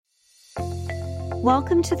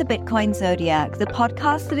Welcome to the Bitcoin Zodiac, the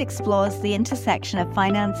podcast that explores the intersection of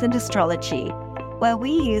finance and astrology, where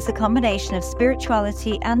we use a combination of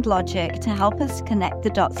spirituality and logic to help us connect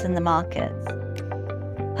the dots in the markets.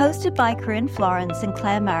 Hosted by Corinne Florence and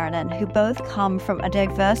Claire Marinan, who both come from a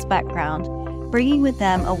diverse background, bringing with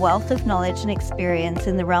them a wealth of knowledge and experience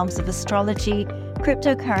in the realms of astrology,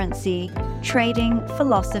 cryptocurrency, trading,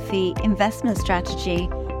 philosophy, investment strategy,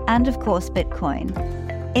 and of course, Bitcoin.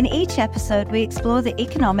 In each episode, we explore the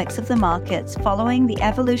economics of the markets following the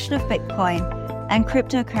evolution of Bitcoin and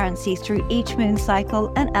cryptocurrency through each moon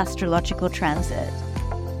cycle and astrological transit.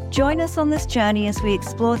 Join us on this journey as we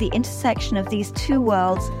explore the intersection of these two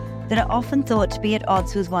worlds that are often thought to be at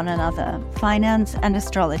odds with one another, finance and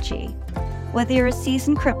astrology. Whether you're a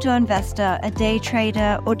seasoned crypto investor, a day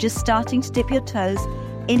trader, or just starting to dip your toes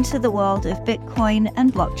into the world of Bitcoin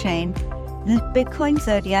and blockchain, the Bitcoin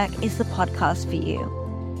Zodiac is the podcast for you.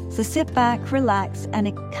 So sit back, relax,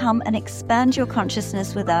 and come and expand your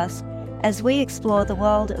consciousness with us as we explore the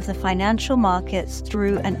world of the financial markets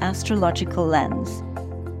through an astrological lens.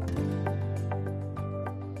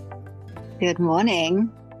 Good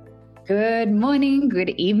morning. Good morning, good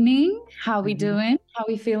evening. How are we doing? How are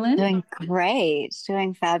we feeling? Doing great,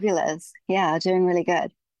 doing fabulous. Yeah, doing really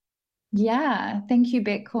good. Yeah, thank you,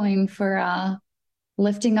 Bitcoin, for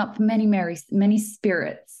lifting up many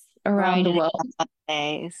spirits around the world.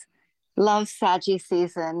 Days. Love Saggy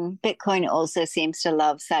season. Bitcoin also seems to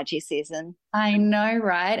love Saggy season. I know,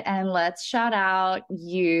 right? And let's shout out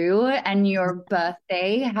you and your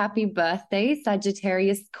birthday. Happy birthday,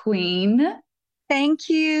 Sagittarius Queen. Thank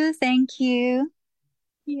you. Thank you.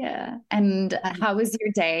 Yeah. And how was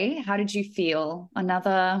your day? How did you feel?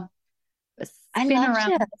 Another spin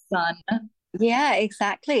around the sun. Yeah,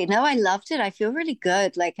 exactly. No, I loved it. I feel really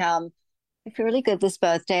good. I feel really good this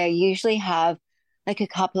birthday. I usually have like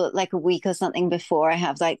a week or something before I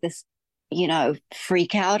have like this,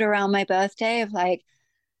 freak out around my birthday of like,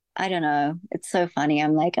 I don't know. It's so funny.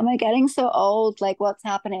 I'm like, am I getting so old? Like, what's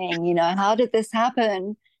happening? How did this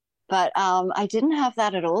happen? But I didn't have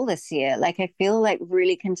that at all this year. Like, I feel like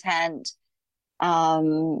really content,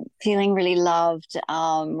 feeling really loved,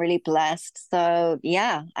 really blessed. So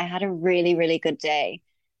yeah, I had a really, really good day.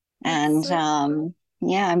 And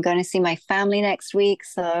yeah, I'm going to see my family next week.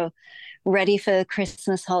 So ready for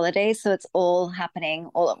Christmas holidays. So it's all happening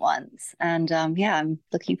all at once. And yeah, I'm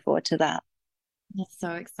looking forward to that. That's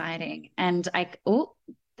so exciting. And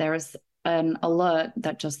there's an alert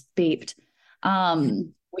that just beeped.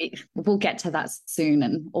 We'll get to that soon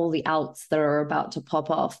and all the outs that are about to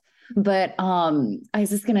pop off. But I was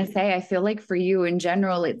just going to say, I feel like for you in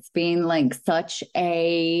general, it's been like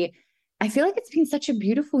I feel like it's been such a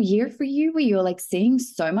beautiful year for you where you're like seeing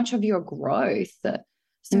so much of your growth.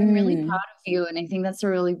 So I'm really proud of you. And I think that's a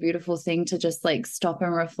really beautiful thing to just like stop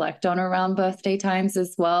and reflect on around birthday times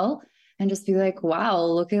as well. And just be like, wow,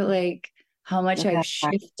 look at like how much I've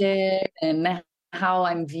shifted and how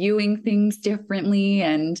I'm viewing things differently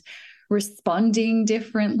and responding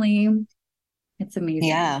differently. It's amazing.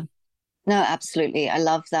 Yeah, no, absolutely. I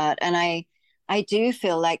love that. And I do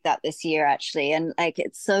feel like that this year, actually. And like,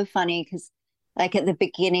 it's so funny because like at the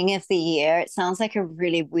beginning of the year, it sounds like a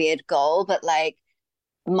really weird goal, but like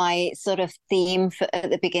my sort of theme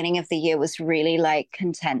at the beginning of the year was really like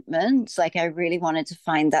contentment. Like I really wanted to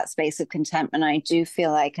find that space of contentment. I do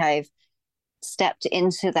feel like I've stepped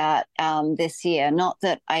into that this year. Not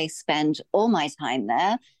that I spend all my time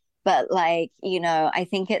there, but like, I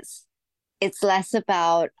think it's less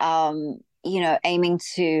about aiming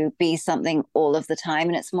to be something all of the time.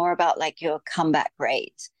 And it's more about like your comeback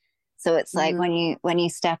rate. So it's like when you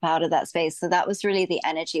step out of that space. So that was really the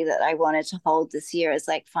energy that I wanted to hold this year, is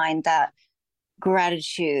like find that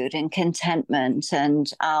gratitude and contentment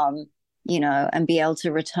and, and be able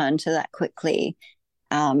to return to that quickly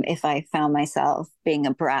if I found myself being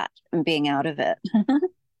a brat and being out of it.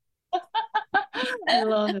 I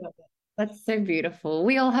love it. That's so beautiful.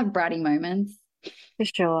 We all have bratty moments. For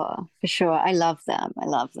sure. For sure. I love them. I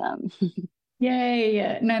love them.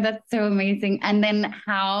 Yay. No, that's so amazing. And then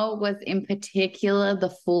how was in particular the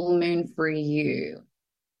full moon for you?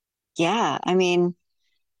 Yeah. I mean,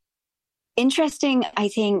 interesting, I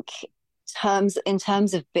think, in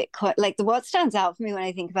terms of Bitcoin, like what stands out for me when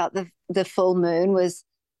I think about the full moon was,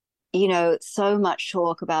 so much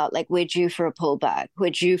talk about like we're due for a pullback.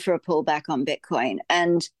 We're due for a pullback on Bitcoin.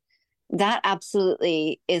 And that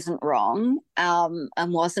absolutely isn't wrong, and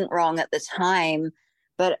wasn't wrong at the time.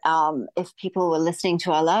 But if people were listening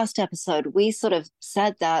to our last episode, we sort of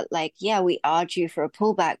said that, like, yeah, we are due for a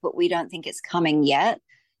pullback, but we don't think it's coming yet.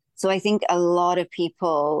 So I think a lot of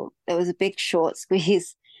people, there was a big short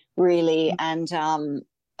squeeze really. And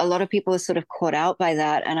a lot of people are sort of caught out by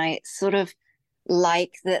that. And I sort of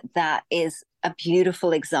like that is a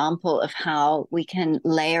beautiful example of how we can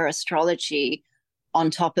layer astrology on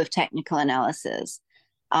top of technical analysis.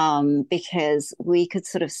 Because we could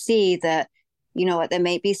sort of see that, you know what, there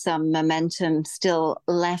may be some momentum still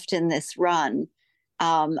left in this run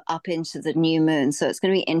up into the new moon. So it's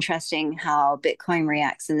going to be interesting how Bitcoin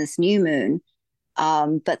reacts in this new moon.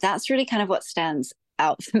 But that's really kind of what stands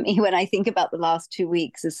out for me when I think about the last 2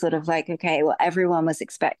 weeks is sort of like, okay, well, everyone was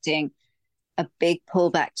expecting a big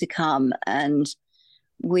pullback to come. And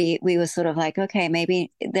we were sort of like, okay,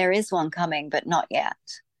 maybe there is one coming, but not yet.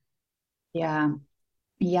 Yeah.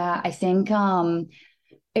 Yeah. I think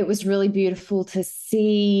it was really beautiful to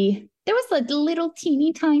see. There was a little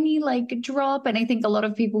teeny tiny like drop. And I think a lot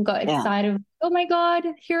of people got excited. Oh my God,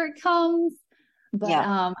 here it comes. But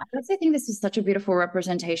I also think this is such a beautiful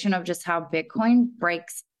representation of just how Bitcoin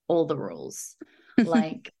breaks all the rules.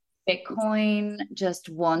 Like Bitcoin just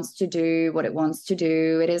wants to do what it wants to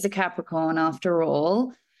do. It is a Capricorn after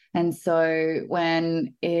all. And so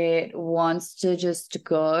when it wants to just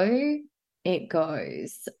go, it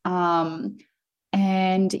goes.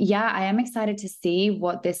 And yeah, I am excited to see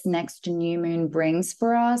what this next new moon brings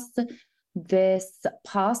for us. This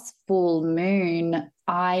past full moon,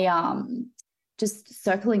 I just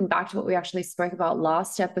circling back to what we actually spoke about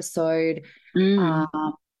last episode,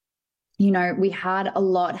 you know, we had a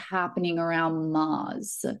lot happening around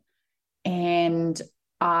Mars. And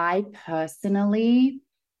I personally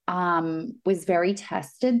was very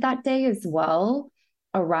tested that day as well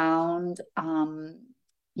around,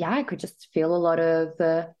 I could just feel a lot of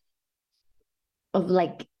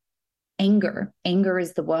like anger. Anger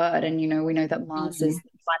is the word. And, you know, we know that Mars is the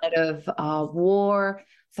planet of war,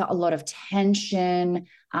 felt a lot of tension,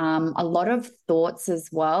 a lot of thoughts as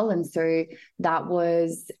well. And so that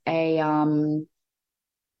was it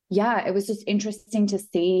was just interesting to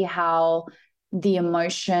see how the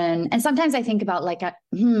emotion, and sometimes I think about like,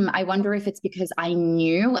 I wonder if it's because I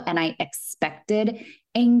knew and I expected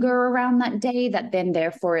anger around that day that then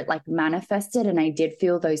therefore it like manifested and I did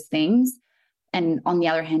feel those things. And on the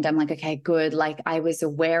other hand, I'm like, okay, good. Like I was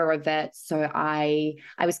aware of it. So I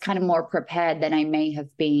was kind of more prepared than I may have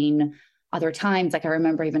been other times. Like I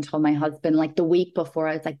remember I even told my husband like the week before,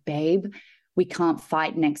 I was like, babe, we can't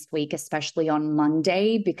fight next week, especially on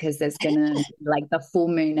Monday, because there's going to be like the full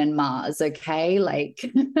moon and Mars. Okay. Like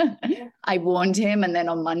I warned him. And then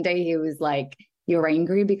on Monday, he was like, you're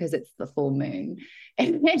angry because it's the full moon.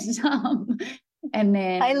 And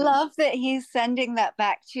then I love that he's sending that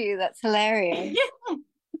back to you. That's hilarious.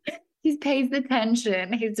 He pays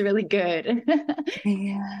attention. He's really good.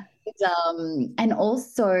 Yeah. And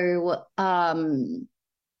also, so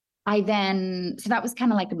that was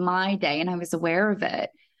kind of like my day and I was aware of it.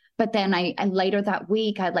 But then I later that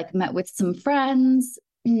week, I like met with some friends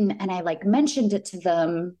and I like mentioned it to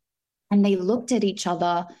them and they looked at each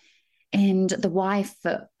other and the wife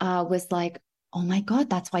was like, oh my God,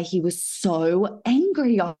 that's why he was so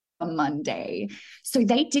angry on Monday. So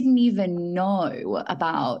they didn't even know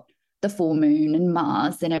about the full moon and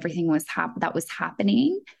Mars and everything that was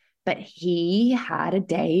happening. But he had a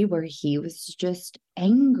day where he was just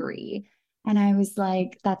angry. And I was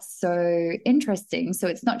like, that's so interesting. So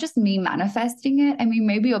it's not just me manifesting it. I mean,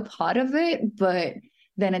 maybe a part of it, but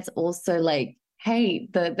then it's also like, hey,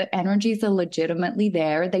 the energies are legitimately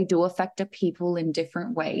there. They do affect people in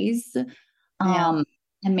different ways. And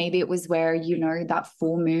maybe it was where, you know, that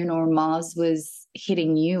full moon or Mars was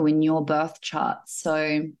hitting you in your birth chart. So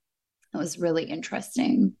it was really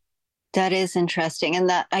interesting. That is interesting. And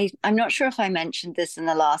that I'm not sure if I mentioned this in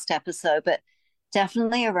the last episode, but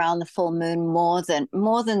definitely around the full moon more than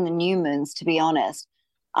the new moons, to be honest.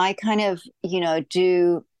 I kind of, you know,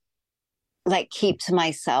 do like keep to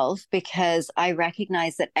myself because I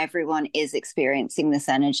recognize that everyone is experiencing this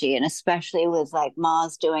energy. And especially with like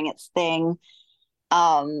Mars doing its thing,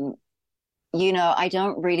 you know, I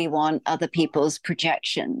don't really want other people's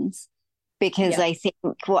projections because I think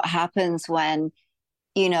what happens when,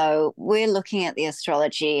 you know, we're looking at the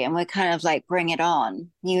astrology and we're kind of like, bring it on,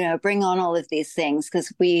 you know, bring on all of these things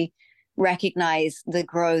because we recognize the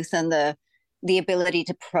growth and the ability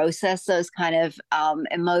to process those kind of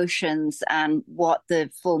emotions and what the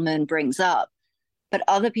full moon brings up. But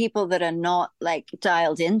other people that are not like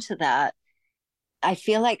dialed into that, I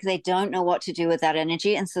feel like they don't know what to do with that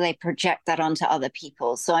energy. And so they project that onto other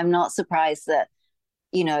people. So I'm not surprised that,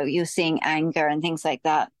 you know, you're seeing anger and things like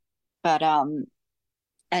that. But,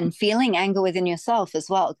 and feeling anger within yourself as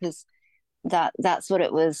well, because that's what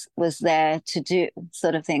it was there to do,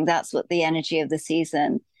 sort of thing. That's what the energy of the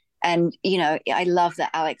season And, I love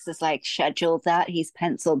that Alex has like scheduled that. He's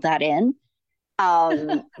penciled that in.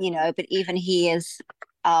 But even he is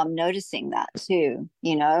noticing that too,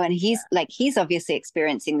 and he's obviously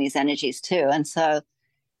experiencing these energies too. And so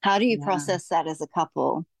how do you process that as a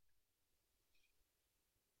couple?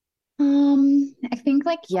 I think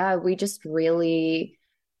like, yeah, we just really,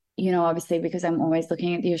 obviously because I'm always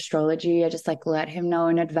looking at the astrology, I just like let him know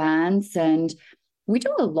in advance. And we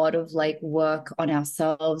do a lot of like work on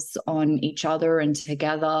ourselves, on each other and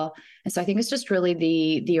together. And so I think it's just really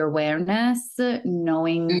the awareness,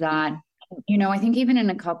 knowing that, I think even in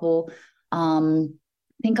a couple, I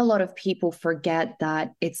think a lot of people forget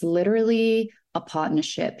that it's literally a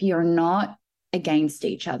partnership. You're not against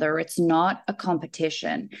each other. It's not a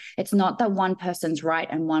competition. It's not that one person's right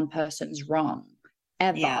and one person's wrong,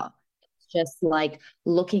 ever. Yeah. Just like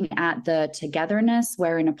looking at the togetherness.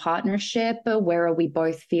 We're in a partnership. Where are we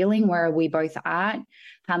both feeling? Where are we both at?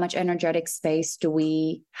 How much energetic space do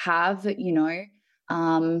we have?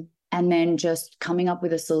 And then just coming up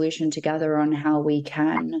with a solution together on how we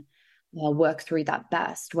can work through that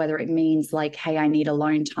best, whether it means like, hey, I need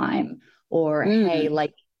alone time, or hey,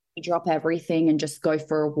 like drop everything and just go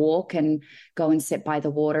for a walk and go and sit by the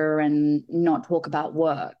water and not talk about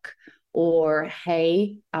work. Or,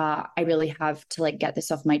 hey, I really have to like get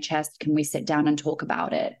this off my chest. Can we sit down and talk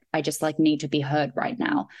about it? I just like need to be heard right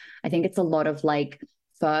now. I think it's a lot of like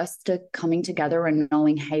first coming together and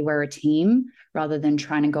knowing, hey, we're a team rather than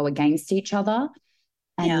trying to go against each other.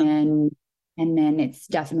 And then it's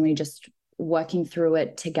definitely just working through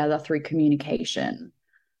it together through communication.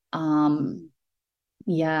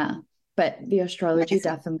 Yeah, but the astrology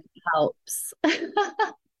definitely helps.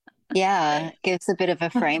 Yeah, gives a bit of a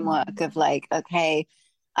framework of like, okay,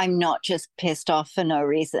 I'm not just pissed off for no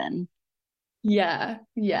reason. Yeah.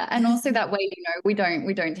 And also that way, we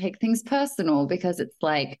don't take things personal, because it's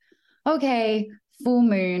like, okay, full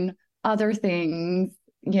moon, other things,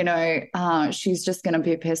 she's just gonna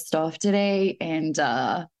be pissed off today. And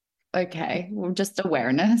okay, well, just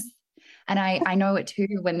awareness. And I know it too,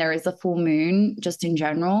 when there is a full moon, just in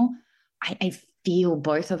general, I feel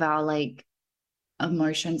both of our like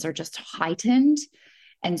emotions are just heightened.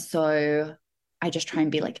 And so I just try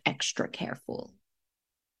and be like extra careful.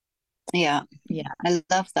 Yeah. I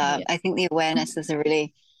love that. Yeah. I think the awareness is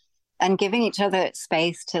and giving each other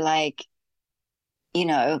space to like,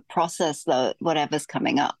 process whatever's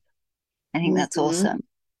coming up. I think that's awesome.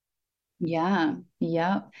 Yeah.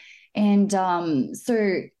 And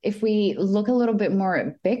so if we look a little bit more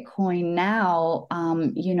at Bitcoin now,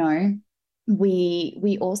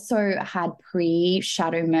 we also had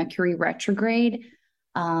pre-shadow Mercury retrograde.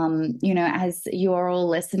 As you're all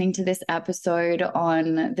listening to this episode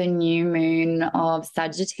on the new moon of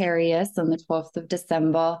Sagittarius on the 12th of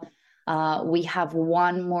December, we have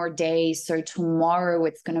one more day. So tomorrow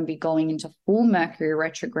it's going to be going into full Mercury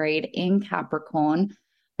retrograde in Capricorn.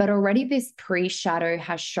 But already this pre-shadow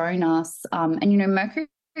has shown us, Mercury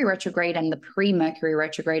retrograde and the pre-Mercury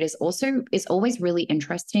retrograde is always really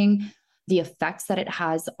interesting, the effects that it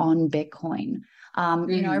has on Bitcoin.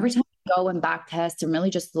 Every time we go and back test and really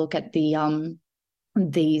just look at the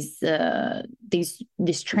these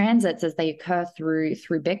transits as they occur through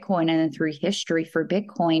Bitcoin and then through history for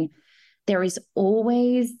Bitcoin, there is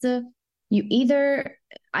always I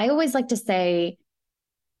always like to say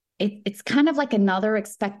it's kind of like another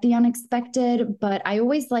expect the unexpected, but I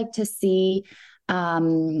always like to see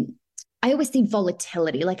I always see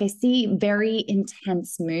volatility. Like I see very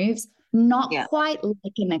intense moves, not quite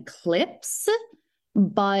like an eclipse,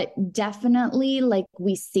 but definitely like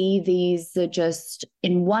we see these just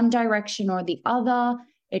in one direction or the other.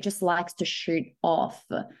 It just likes to shoot off.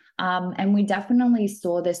 And we definitely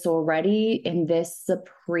saw this already in this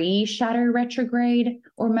pre-shadow retrograde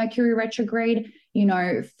or Mercury retrograde,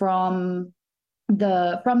 from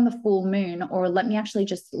the full moon. Or let me actually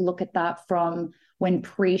just look at that from when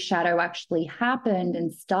pre-shadow actually happened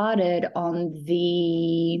and started on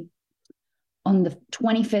the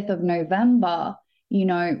 25th of November.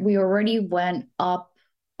 We already went up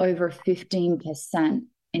over 15%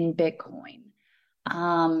 in Bitcoin.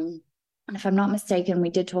 And if I'm not mistaken, we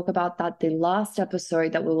did talk about that the last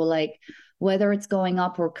episode, that we were like, whether it's going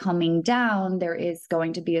up or coming down, there is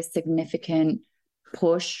going to be a significant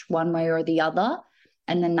push one way or the other.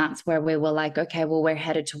 And then that's where we were like, okay, well, we're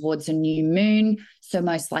headed towards a new moon, so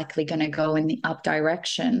most likely going to go in the up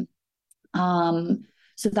direction.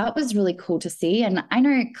 So that was really cool to see. And I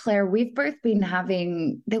know, Claire, we've both been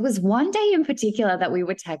there was one day in particular that we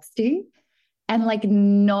were texting and like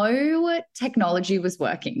no technology was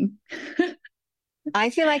working.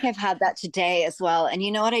 I feel like I've had that today as well. And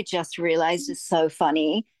you know what I just realized is so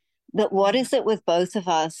funny? that what is it with both of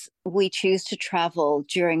us? We choose to travel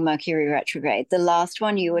during Mercury retrograde. The last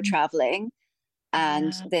one you were traveling,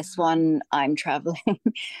 and this one I'm traveling.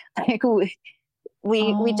 Like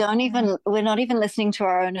we don't even, we're not even listening to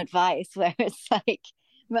our own advice, where it's like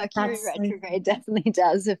Mercury retrograde definitely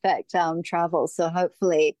does affect travel. So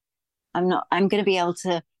hopefully I'm going to be able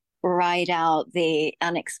to ride out the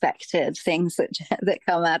unexpected things that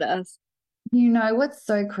come at us. You know what's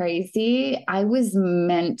so crazy? I was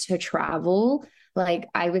meant to travel. Like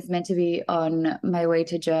I was meant to be on my way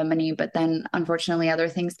to Germany, but then unfortunately other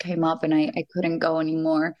things came up and I couldn't go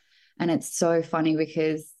anymore. And it's so funny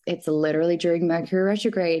because it's literally during Mercury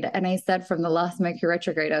retrograde. And I said from the last Mercury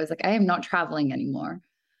retrograde, I was like, I am not traveling anymore.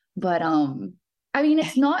 But I mean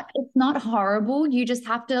it's not horrible. You just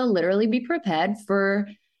have to literally be prepared for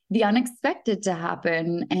the unexpected to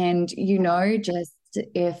happen. And just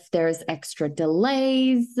if there's extra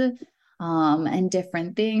delays and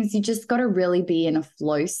different things, you just got to really be in a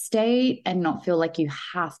flow state and not feel like you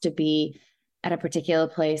have to be at a particular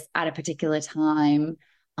place at a particular time.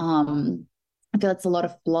 I feel it's a lot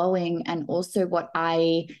of flowing. And also what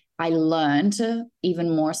I learned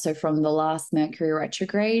even more so from the last Mercury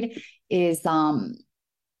retrograde is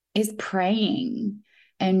praying.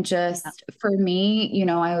 And just for me,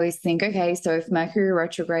 I always think, okay, so if Mercury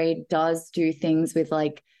retrograde does do things with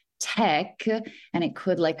like tech and it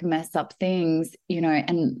could like mess up things,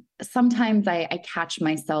 and sometimes I catch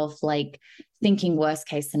myself like thinking worst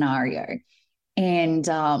case scenario. And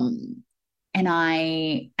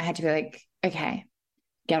I had to be like, okay,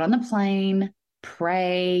 get on the plane,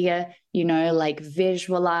 pray, like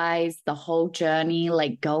visualize the whole journey,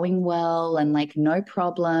 like going well and like no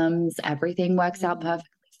problems, everything works out perfectly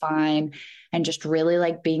fine. And just really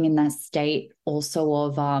like being in that state also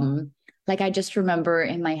of, like, I just remember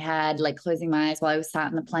in my head, like closing my eyes while I was sat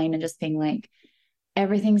in the plane and just being like,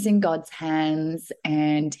 everything's in God's hands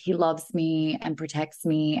and he loves me and protects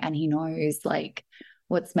me. And he knows like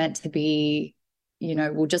what's meant to be,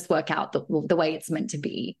 will just work out the way it's meant to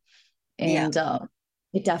be. And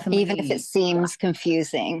it definitely, even if it seems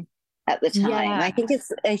confusing at the time, I think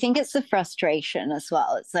it's the frustration as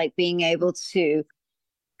well. It's like being able to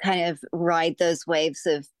kind of ride those waves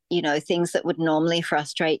of, things that would normally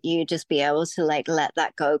frustrate you, just be able to like let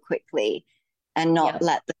that go quickly and not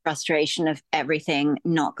let the frustration of everything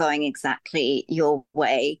not going exactly your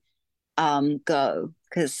way go.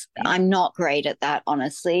 Because I'm not great at that,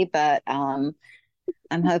 honestly, but I'm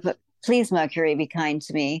hoping, please, Mercury, be kind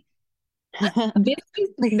to me. this is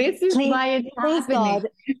why it's happening.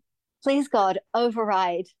 Please God,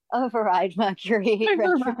 override Mercury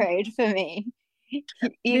retrograde for me.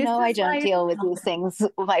 I don't deal with these things,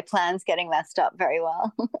 my plans getting messed up very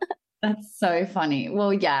well. That's so funny.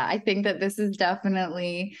 Well, yeah, I think that this is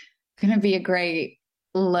definitely going to be a great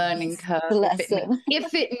learning curve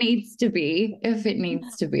if it needs to be,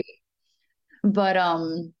 But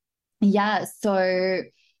yeah, so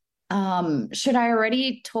should I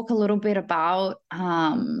already talk a little bit about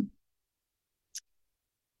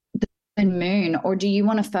the moon, or do you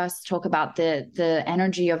want to first talk about the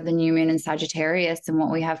energy of the new moon in Sagittarius and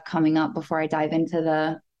what we have coming up before I dive into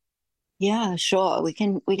the... Yeah, sure. We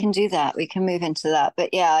can do that. We can move into that.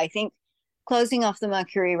 But yeah, I think closing off the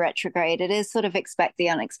Mercury retrograde, it is sort of expect the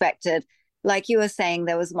unexpected. Like you were saying,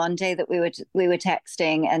 there was one day that we were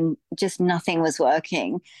texting and just nothing was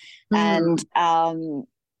working. And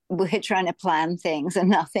we're trying to plan things and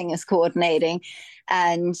nothing is coordinating.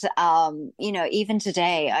 And even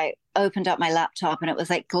today I opened up my laptop and it was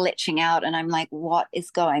like glitching out and I'm like, what is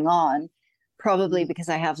going on? Probably because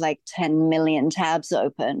I have like 10 million tabs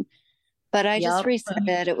open. But I just reset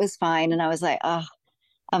it. It was fine. And I was like, oh,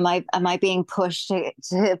 am I being pushed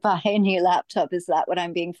to buy a new laptop? Is that what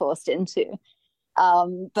I'm being forced into?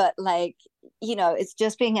 But like, it's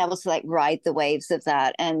just being able to like ride the waves of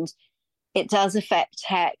that. And it does affect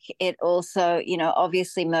tech. It also,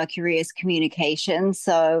 obviously Mercury is communication.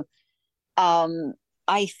 So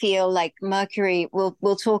I feel like Mercury,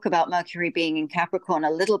 we'll talk about Mercury being in Capricorn a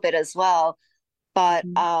little bit as well. But,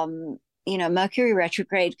 Mercury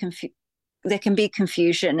retrograde, there can be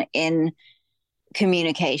confusion in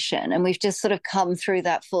communication. And we've just sort of come through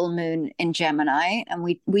that full moon in Gemini. And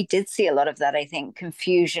we did see a lot of that, I think,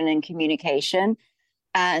 confusion in communication.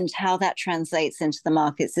 And how that translates into the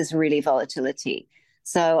markets is really volatility.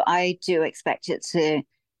 So I do expect it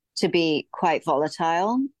to be quite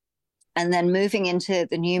volatile. And then moving into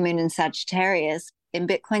the new moon in Sagittarius in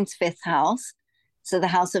Bitcoin's fifth house, so the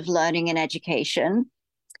house of learning and education,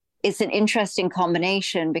 it's an interesting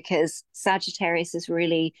combination because Sagittarius is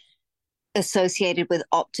really associated with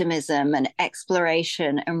optimism and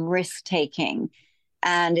exploration and risk taking.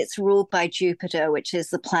 and it's ruled by Jupiter, which is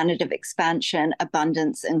the planet of expansion,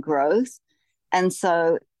 abundance, and growth. And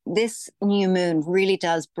so this new moon really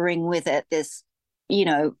does bring with it this,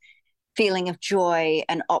 feeling of joy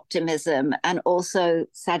and optimism. And also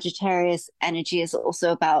Sagittarius energy is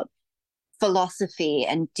also about philosophy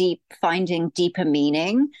and finding deeper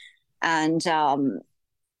meaning. And I'm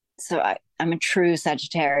a true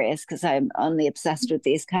Sagittarius because I'm only obsessed with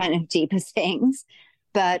these kind of deeper things.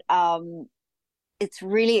 But it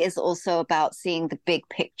really is also about seeing the big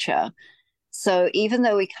picture. So even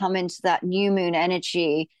though we come into that new moon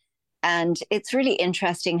energy, and it's really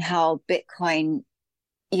interesting how Bitcoin,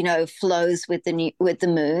 flows with the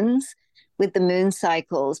moon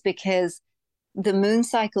cycles, because the moon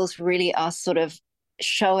cycles really are sort of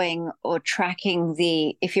showing or tracking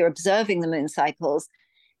if you're observing the moon cycles,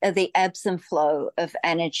 the ebbs and flow of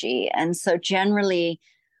energy. And so generally,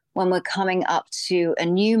 when we're coming up to a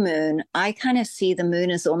new moon, I kind of see the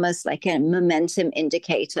moon as almost like a momentum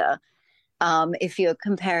indicator. If you're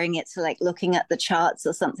comparing it to like looking at the charts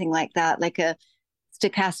or something like that, like a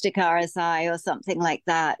stochastic RSI or something like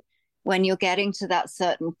that, when you're getting to that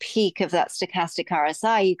certain peak of that stochastic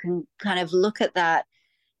RSI, you can kind of look at that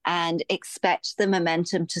and expect the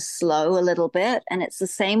momentum to slow a little bit. And it's the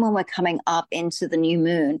same when we're coming up into the new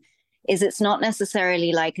moon, it's not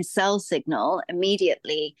necessarily like a sell signal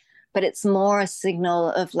immediately, but it's more a signal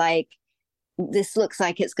of like, this looks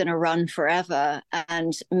like it's going to run forever.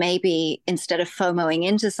 And maybe instead of FOMOing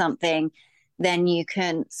into something, then you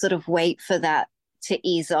can sort of wait for that to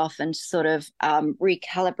ease off and sort of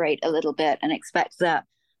recalibrate a little bit and expect that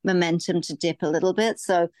momentum to dip a little bit.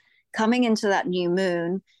 So coming into that new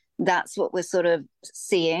moon, that's what we're sort of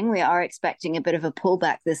seeing. We are expecting a bit of a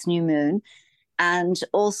pullback this new moon. And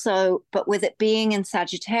also, but with it being in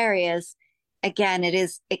Sagittarius, again, it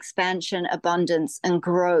is expansion, abundance, and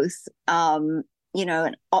growth, and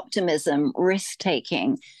optimism,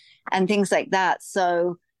 risk-taking, and things like that.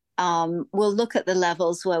 So we'll look at the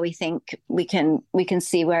levels where we think we can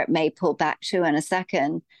see where it may pull back to in a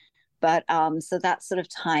second. But so that's sort of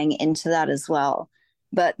tying into that as well.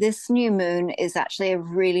 But this new moon is actually a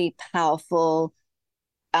really powerful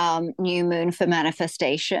new moon for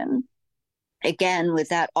manifestation. Again, with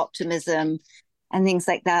that optimism and things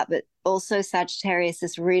like that. But also Sagittarius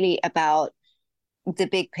is really about the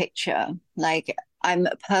big picture. Like, I'm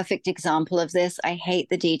a perfect example of this. I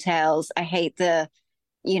hate the details. I hate the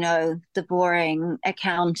boring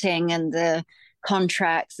accounting and the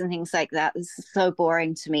contracts and things like that. This is so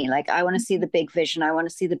boring to me. Like, I want to see the big vision. I want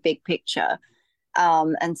to see the big picture.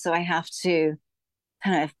 And so I have to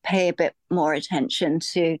kind of pay a bit more attention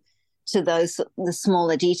to the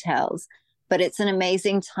smaller details. But it's an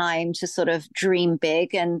amazing time to sort of dream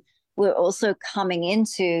big. And we're also coming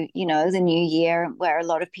into, the new year, where a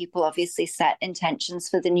lot of people obviously set intentions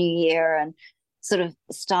for the new year and sort of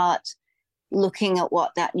start looking at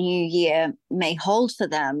what that new year may hold for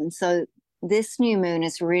them. And so this new moon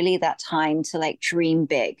is really that time to like dream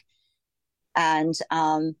big and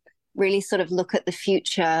really sort of look at the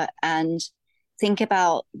future and think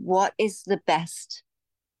about what is the best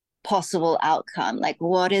possible outcome. Like,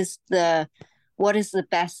 what is the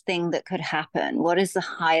best thing that could happen? What is the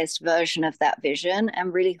highest version of that vision?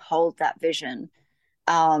 And really hold that vision.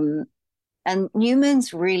 And new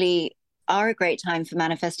moons really are a great time for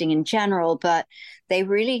manifesting in general, but they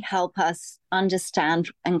really help us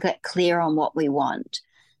understand and get clear on what we want.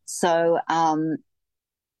 So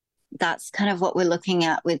that's kind of what we're looking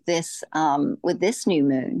at with this new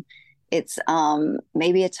moon. It's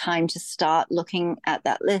maybe a time to start looking at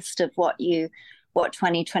that list of what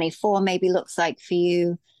 2024 maybe looks like for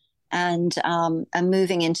you, and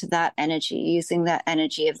moving into that energy, using that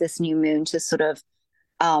energy of this new moon to sort of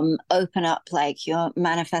open up like your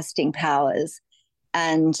manifesting powers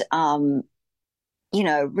and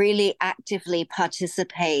really actively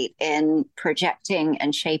participate in projecting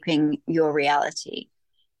and shaping your reality.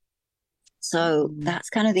 So that's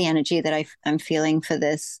kind of the energy that I'm feeling for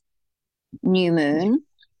this new moon.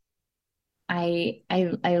 I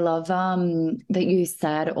love that you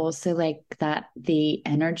said also like that the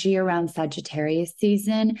energy around Sagittarius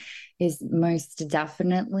season is most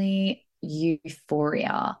definitely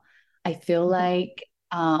euphoria. I feel like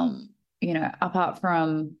apart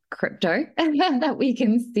from crypto that we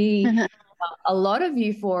can see a lot of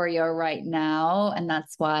euphoria right now, and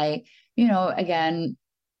that's why again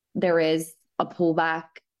there is a pullback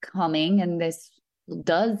coming, and this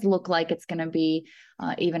does look like it's going to be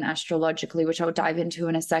even astrologically, which I'll dive into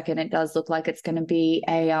in a second. It does look like it's going to be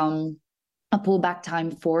a pullback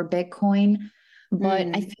time for Bitcoin, but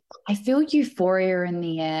I feel I feel euphoria in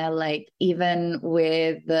the air, like even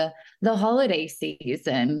with the holiday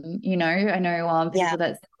season. I know Yeah. people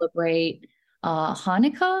that celebrate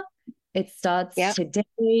Hanukkah. It starts Yeah.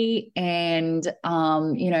 today, and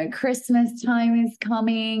Christmas time is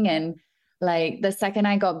coming, and like the second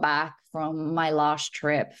I got back from my last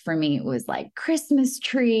trip, for me it was like Christmas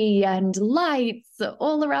tree and lights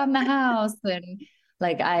all around the house, and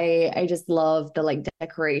like I just love the like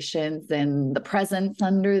decorations and the presents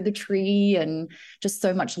under the tree, and just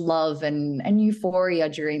so much love and euphoria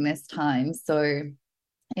during this time. So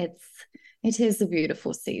it's it is a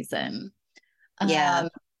beautiful season. Yeah. I do.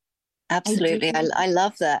 Absolutely. I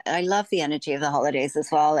love that. I love the energy of the holidays as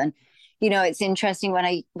well. And it's interesting when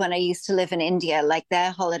I used to live in India, like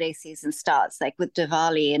their holiday season starts like with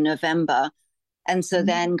Diwali in November. And so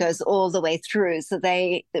then goes all the way through. So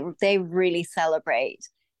they really celebrate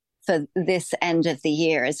for this end of the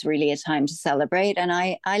year is really a time to celebrate. And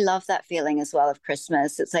I love that feeling as well of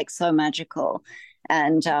Christmas. It's like so magical.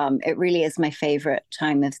 And it really is my favorite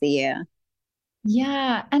time of the year.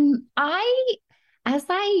 Yeah. And as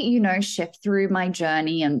I shift through my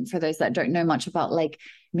journey, and for those that don't know much about like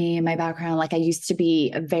me and my background, like I used to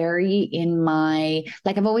be very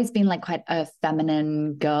like I've always been like quite a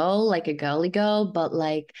feminine girl, like a girly girl, but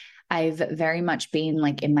like I've very much been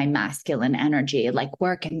like in my masculine energy, like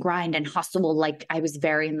work and grind and hustle. Like I was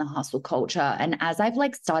very in the hustle culture. And as I've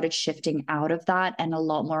like started shifting out of that and a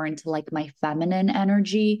lot more into like my feminine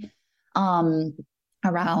energy, um,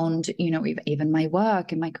 around, even my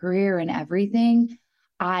work and my career and everything,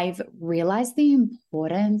 I've realized the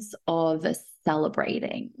importance of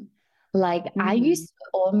celebrating. Like I used to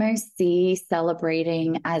almost see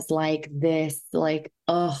celebrating as like this, like,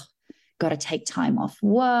 oh, got to take time off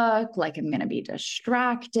work. Like I'm going to be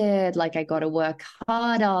distracted. Like I got to work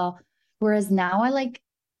harder. Whereas now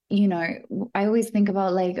I always think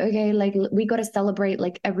about like, okay, like we got to celebrate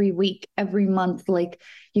like every week, every month. Like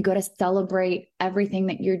you got to celebrate everything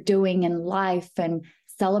that you're doing in life. And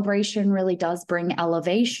celebration really does bring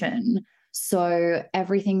elevation. So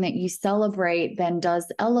everything that you celebrate then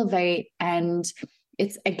does elevate. And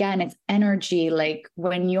it's energy. Like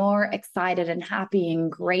when you're excited and happy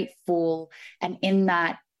and grateful and in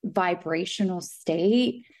that vibrational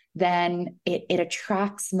state, then it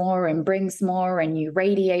attracts more and brings more and you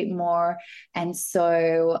radiate more. And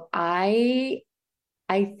so I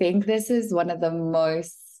think this is one of the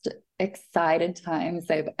most excited times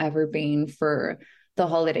I've ever been for the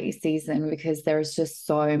holiday season, because there's just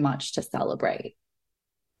so much to celebrate.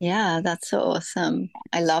 Yeah, that's so awesome.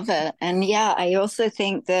 I love it. And yeah, I also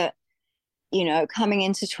think that, coming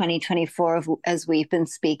into 2024, as we've been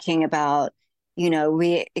speaking about,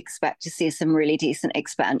 we expect to see some really decent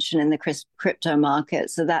expansion in the crypto market.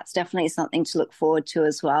 So that's definitely something to look forward to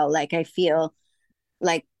as well. Like, I feel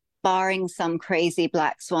like, barring some crazy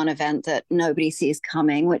black swan event that nobody sees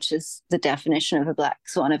coming, which is the definition of a black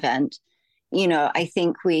swan event, I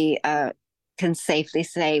think we can safely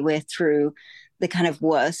say we're through the kind of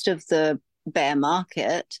worst of the bear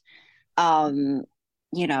market. Um,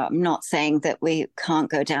 I'm not saying that we can't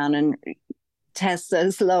go down and test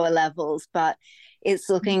those lower levels, but it's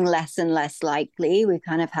looking less and less likely. We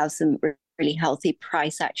kind of have some really healthy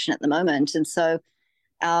price action at the moment. And so,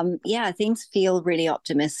 yeah, things feel really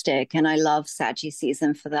optimistic. And I love Saggy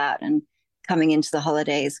season for that. And coming into the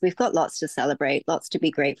holidays, we've got lots to celebrate, lots to be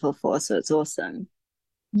grateful for. So it's awesome.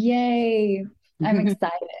 Yay. I'm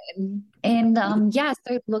excited. And yeah,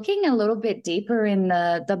 so looking a little bit deeper in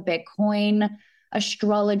the Bitcoin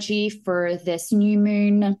astrology for this new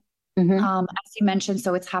moon, as you mentioned,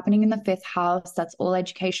 so it's happening in the fifth house. That's all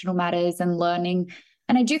educational matters and learning.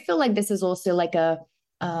 And I do feel like this is also like a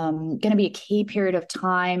going to be a key period of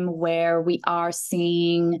time where we are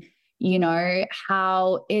seeing,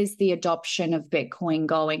 how is the adoption of Bitcoin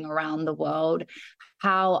going around the world?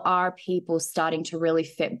 How are people starting to really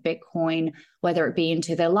fit Bitcoin, whether it be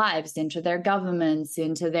into their lives, into their governments,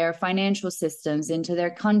 into their financial systems, into their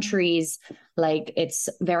countries? Like it's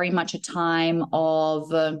very much a time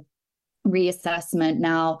of reassessment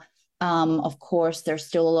now. Of course, there's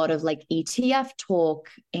still a lot of like ETF talk,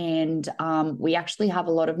 and we actually have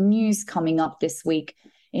a lot of news coming up this week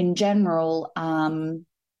in general. From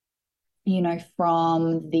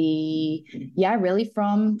really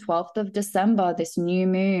from 12th of December, this new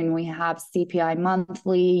moon, we have CPI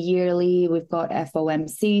monthly, yearly, we've got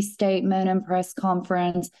FOMC statement and press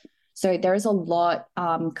conference. So there's a lot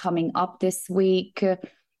coming up this week.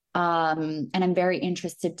 And I'm very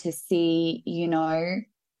interested to see,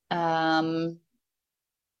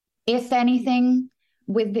 if anything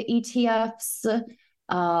with the ETFs,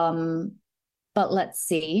 But let's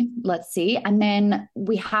see. And then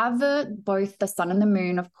we have both the sun and the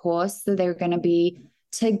moon, of course. So they're going to be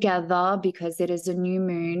together because it is a new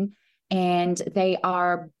moon. And they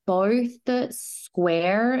are both the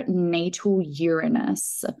square natal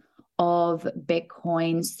Uranus of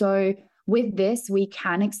Bitcoin. So with this, we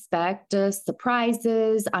can expect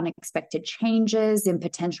surprises, unexpected changes in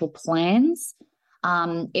potential plans.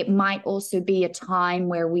 It might also be a time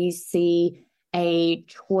where we see a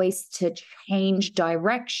choice to change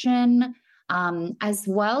direction, as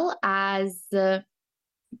well as it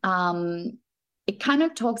kind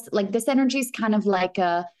of talks like this energy is kind of like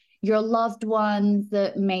your loved ones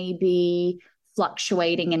that may be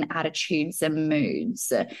fluctuating in attitudes and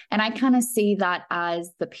moods. And I kind of see that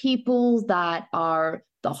as the people that are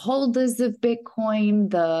the holders of Bitcoin,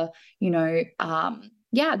 the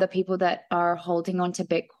people that are holding on to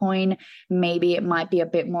Bitcoin. Maybe it might be a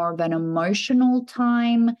bit more of an emotional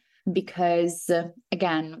time because,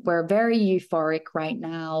 again, we're very euphoric right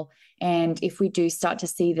now. And if we do start to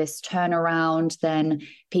see this turnaround, then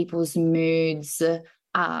people's moods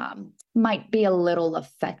might be a little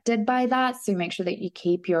affected by that. So make sure that you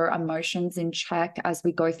keep your emotions in check as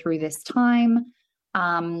we go through this time.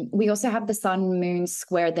 We also have the sun moon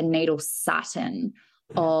square the natal Saturn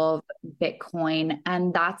of Bitcoin.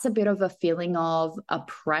 And that's a bit of a feeling of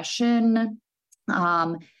oppression,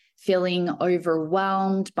 feeling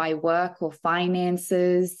overwhelmed by work or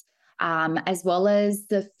finances, as well as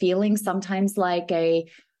the feeling sometimes like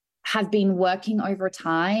have been working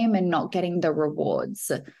overtime and not getting the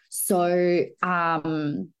rewards. So,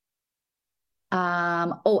 and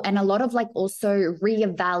a lot of like also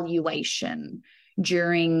reevaluation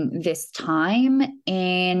during this time.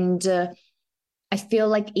 And I feel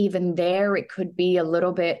like even there, it could be a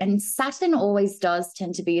little bit, and Saturn always does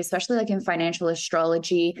tend to be, especially like in financial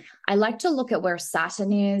astrology, I like to look at where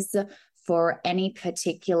Saturn is for any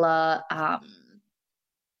particular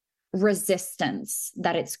resistance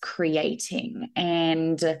that it's creating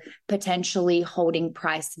and potentially holding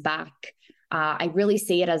price back. I really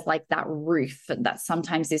see it as like that roof that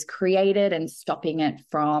sometimes is created and stopping it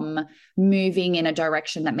from moving in a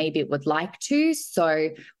direction that maybe it would like to. So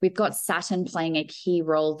we've got Saturn playing a key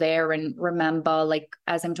role there. And remember, like,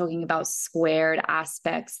 as I'm talking about squared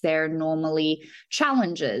aspects, they're normally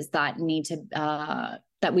challenges that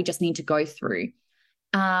that we just need to go through.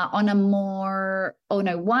 One more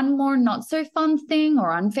not so fun thing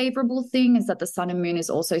or unfavorable thing is that the sun and moon is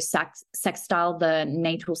also sextile the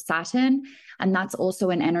natal Saturn. And that's also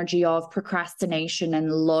an energy of procrastination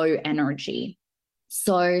and low energy.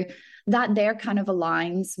 So that there kind of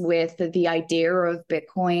aligns with the idea of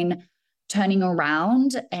Bitcoin turning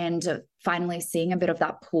around and finally seeing a bit of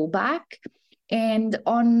that pullback. And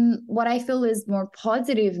on what I feel is more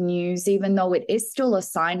positive news, even though it is still a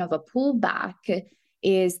sign of a pullback,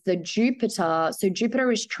 is the Jupiter. So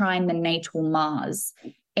Jupiter is trine the natal Mars.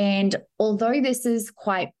 And although this is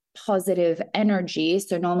quite positive energy,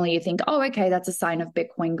 so normally you think, oh, okay, that's a sign of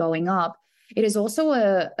Bitcoin going up. It is also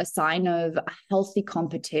a sign of a healthy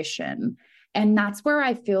competition. And that's where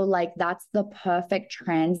I feel like that's the perfect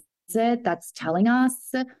transit that's telling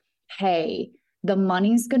us, hey, the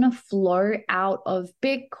money's going to flow out of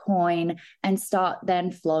Bitcoin and start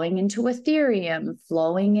then flowing into Ethereum,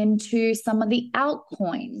 flowing into some of the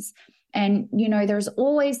altcoins. And, there's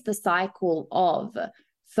always the cycle of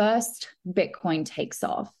first Bitcoin takes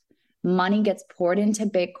off, money gets poured into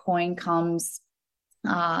Bitcoin, comes,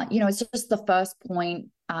 it's just the first point,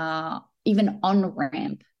 even on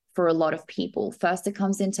ramp for a lot of people. First, it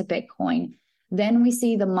comes into Bitcoin. Then we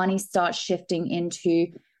see the money start shifting into,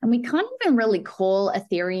 and we can't even really call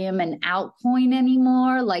Ethereum an altcoin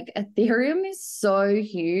anymore. Like Ethereum is so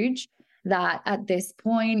huge that at this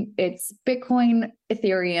point it's Bitcoin,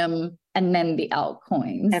 Ethereum, and then the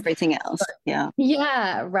altcoins. Everything else. Yeah.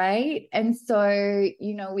 Yeah. Right. And so,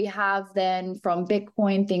 we have then from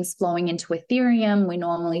Bitcoin things flowing into Ethereum. We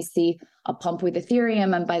normally see a pump with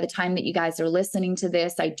Ethereum. And by the time that you guys are listening to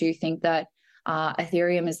this, I do think that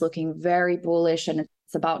Ethereum is looking very bullish and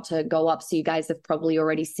it's about to go up. So you guys have probably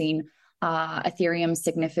already seen Ethereum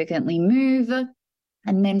significantly move.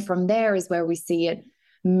 And then from there is where we see it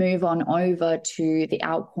move on over to the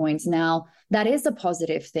altcoins. Now, that is a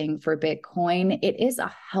positive thing for Bitcoin. It is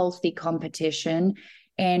a healthy competition.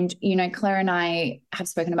 And, Claire and I have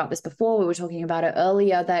spoken about this before. We were talking about it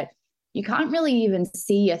earlier that you can't really even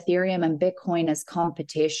see Ethereum and Bitcoin as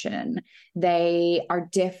competition. They are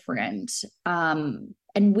different.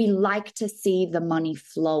 And we like to see the money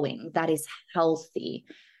flowing. That is healthy.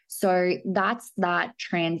 So that's that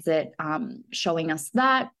transit showing us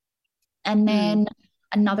that. And then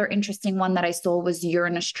Another interesting one that I saw was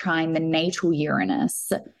Uranus trine the natal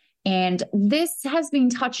Uranus. And this has been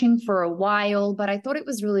touching for a while, but I thought it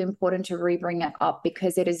was really important to re-bring it up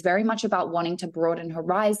because it is very much about wanting to broaden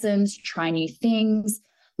horizons, try new things,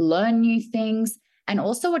 learn new things, and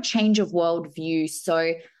also a change of worldview.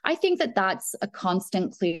 So I think that that's a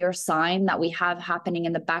constant clear sign that we have happening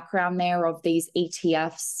in the background there of these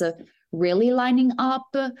ETFs really lining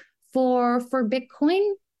up for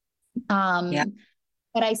Bitcoin. Yeah.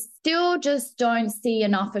 But I still just don't see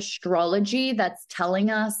enough astrology that's telling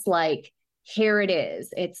us, like, here it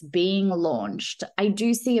is, it's being launched. I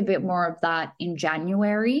do see a bit more of that in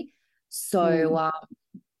January. So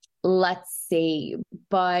let's see.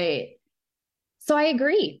 But so I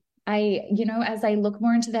agree. As I look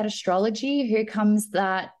more into that astrology, here comes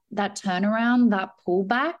that turnaround, that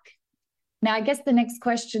pullback. Now, I guess the next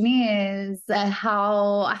question is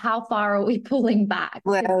how far are we pulling back?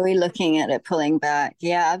 Where are we looking at it pulling back?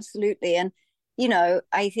 Yeah, absolutely. And,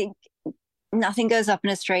 I think nothing goes up in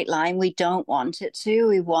a straight line. We don't want it to.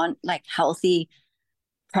 We want like healthy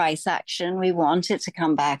price action. We want it to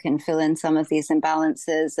come back and fill in some of these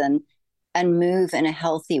imbalances and move in a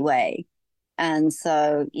healthy way. And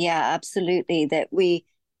so, yeah, absolutely that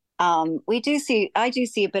I do see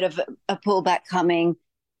a bit of a pullback coming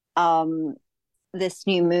around this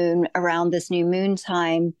new moon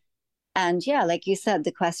time. And yeah, like you said,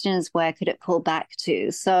 the question is, where could it pull back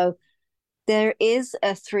to? So there is a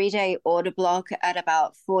 3-day order block at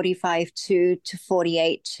about 45.2 to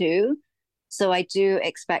 48.2. So I do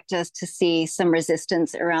expect us to see some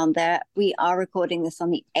resistance around there. We are recording this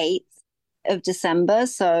on the 8th of December.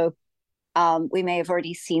 So we may have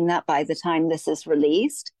already seen that by the time this is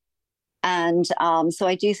released. And so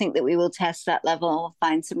I do think that we will test that level,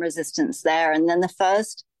 find some resistance there. And then the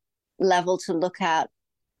first level to look at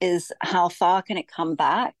is how far can it come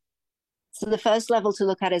back? So the first level to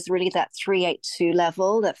look at is really that 382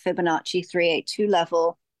 level, that Fibonacci 382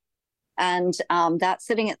 level. And that's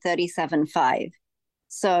sitting at 37.5.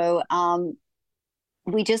 So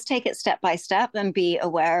we just take it step by step and be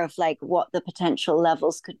aware of like what the potential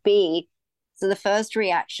levels could be. So the first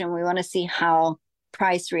reaction, we want to see how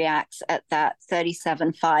price reacts at that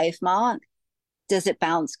 37.5 mark. Does it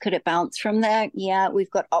bounce? Could it bounce from there? Yeah, we've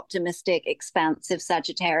got optimistic, expansive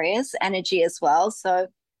Sagittarius energy as well. So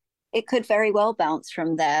it could very well bounce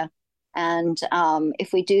from there. And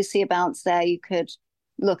if we do see a bounce there, you could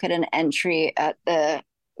look at an entry at the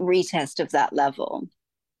retest of that level.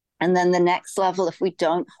 And then the next level, if we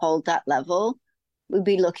don't hold that level, we'd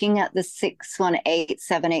be looking at the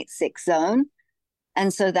 618,786 zone.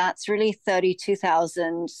 And so that's really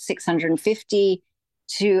 32,650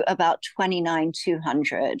 to about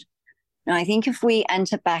 29,200. Now, I think if we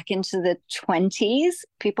enter back into the 20s,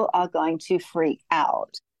 people are going to freak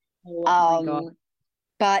out. Oh my God.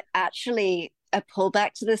 But actually, a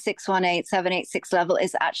pullback to the 618,786 level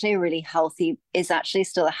is actually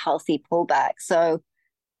still a healthy pullback. So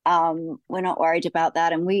we're not worried about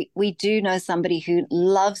that. And we do know somebody who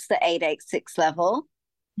loves the 886 level.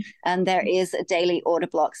 And there is a daily order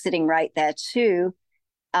block sitting right there too,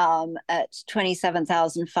 at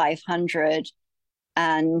 27,500.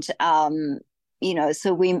 And,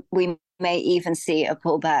 so we may even see a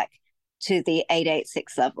pullback to the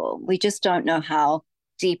 886 level. We just don't know how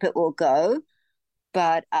deep it will go.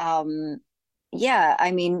 But yeah,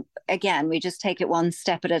 I mean, again, we just take it one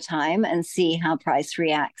step at a time and see how price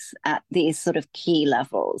reacts at these sort of key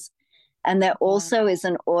levels. And there also is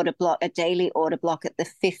an order block, a daily order block at the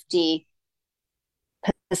 50%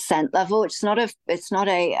 level. It's not a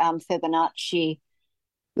Fibonacci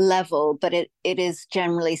level, but it is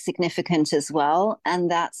generally significant as well.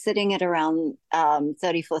 And that's sitting at around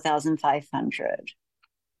 34,500.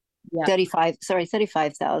 Yeah.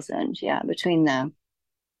 35,000. Yeah, between them.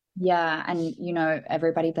 Yeah. And,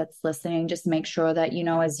 everybody that's listening, just make sure that,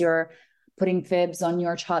 as you're putting fibs on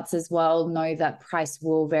your charts as well, know that price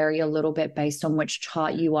will vary a little bit based on which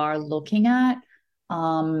chart you are looking at.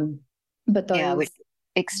 But those... which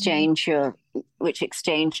exchange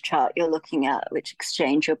chart you're looking at, which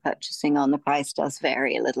exchange you're purchasing on, the price does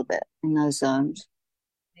vary a little bit in those zones.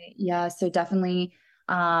 Yeah, so definitely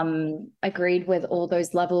agreed with all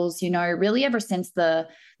those levels, really ever since the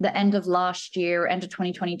end of last year, end of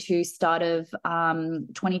 2022, start of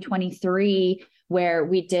 2023, where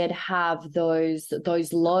we did have those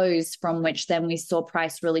lows from which then we saw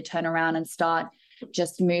price really turn around and start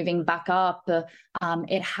just moving back up.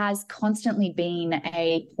 It has constantly been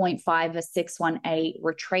a 0.5, a 618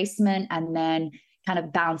 retracement, and then kind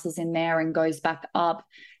of bounces in there and goes back up.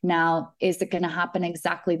 Now, is it going to happen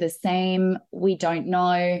exactly the same? We don't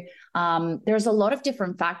know. There's a lot of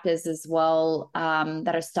different factors as well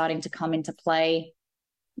that are starting to come into play.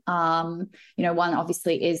 One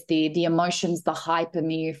obviously is the emotions, the hype and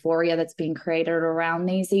the euphoria that's being created around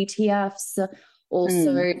these ETFs.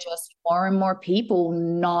 Also, just more and more people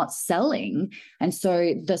not selling. And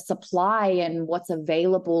so the supply and what's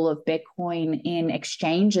available of Bitcoin in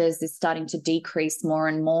exchanges is starting to decrease more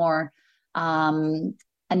and more. And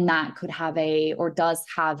that could have does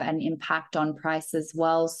have an impact on price as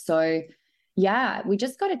well. So yeah, we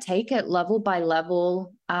just got to take it level by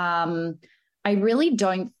level. I really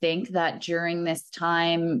don't think that during this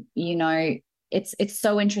time, it's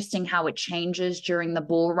so interesting how it changes during the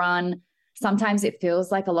bull run. Sometimes it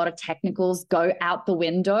feels like a lot of technicals go out the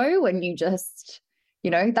window and you just,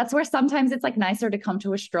 that's where sometimes it's like nicer to come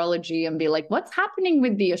to astrology and be like, what's happening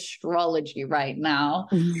with the astrology right now?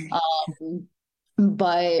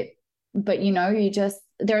 But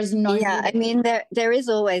there's no. Yeah, I mean, there is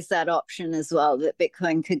always that option as well that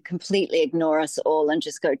Bitcoin could completely ignore us all and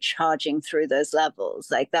just go charging through those levels.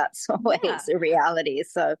 Like that's always a reality.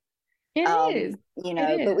 So it is.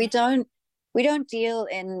 But we don't deal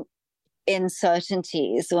in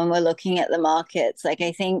uncertainties when we're looking at the markets. Like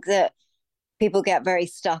I think that people get very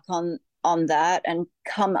stuck on that and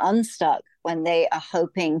come unstuck when they are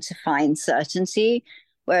hoping to find certainty,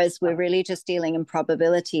 whereas we're really just dealing in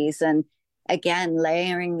probabilities and again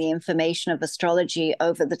layering the information of astrology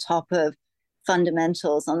over the top of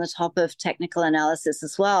fundamentals, on the top of technical analysis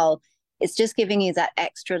as well. It's just giving you that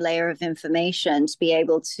extra layer of information to be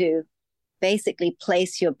able to basically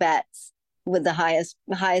place your bets with the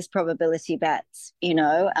highest probability bets,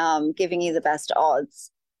 giving you the best odds.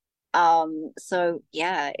 So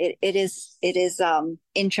yeah, it is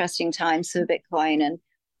interesting times for Bitcoin, and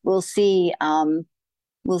we'll see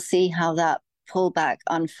how that pullback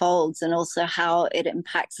unfolds and also how it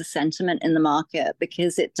impacts the sentiment in the market,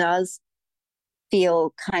 because it does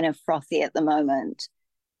feel kind of frothy at the moment.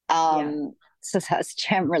 So that's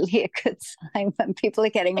generally a good sign when people are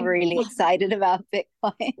getting really excited about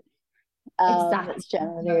Bitcoin. Exactly. It's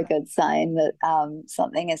generally a good sign that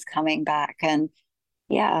something is coming back. And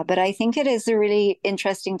yeah, but I think it is a really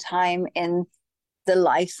interesting time in the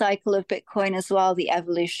life cycle of Bitcoin as well, the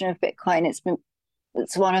evolution of Bitcoin.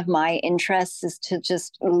 It's one of my interests is to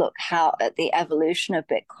just look at the evolution of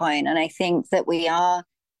Bitcoin. And I think that we are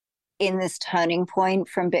in this turning point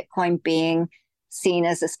from Bitcoin being seen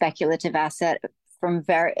as a speculative asset, from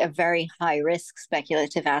a very high risk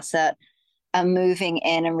speculative asset, and moving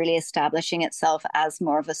in and really establishing itself as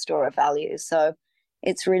more of a store of value. So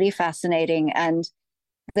it's really fascinating. And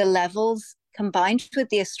the levels combined with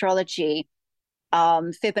the astrology,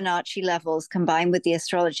 Fibonacci levels combined with the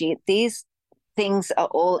astrology, these things are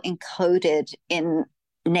all encoded in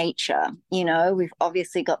nature. We've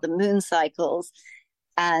obviously got the moon cycles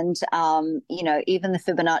and, even the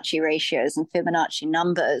Fibonacci ratios and Fibonacci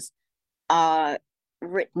numbers are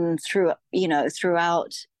written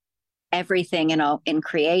throughout everything in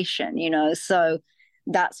creation, so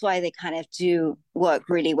that's why they kind of do work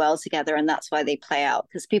really well together, and that's why they play out,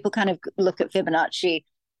 because people kind of look at Fibonacci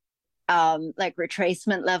like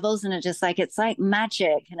retracement levels and are just like, it's like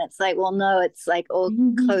magic, and it's like, well, no, it's like all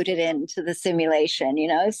coded into the simulation,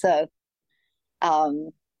 so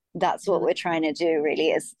that's what we're trying to do really,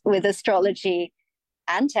 is with astrology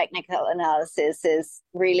and technical analysis, is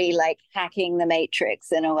really like hacking the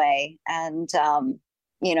matrix in a way, and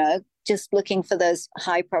just looking for those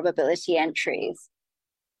high probability entries.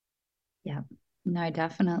 Yeah, no,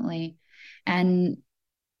 definitely. And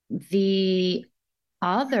the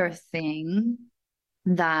other thing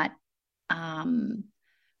that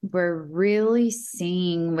we're really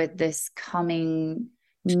seeing with this coming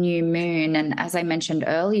new moon, and as I mentioned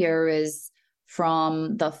earlier, is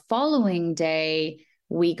from the following day,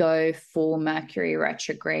 we go for Mercury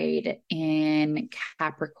retrograde in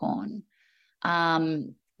Capricorn.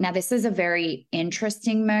 Now, this is a very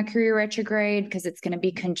interesting Mercury retrograde because it's going to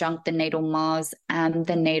be conjunct the natal Mars and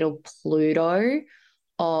the natal Pluto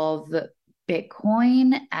of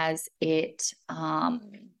Bitcoin as it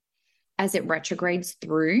retrogrades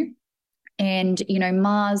through. And,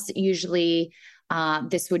 Mars usually,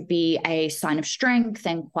 this would be a sign of strength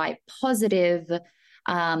and quite positive.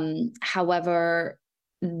 However,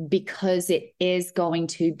 because it is going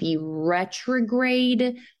to be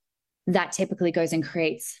retrograde, that typically goes and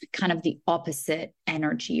creates kind of the opposite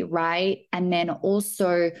energy, right? And then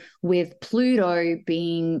also with Pluto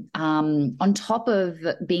being on top of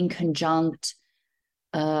being conjunct,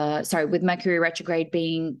 with Mercury retrograde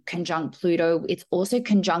being conjunct Pluto, it's also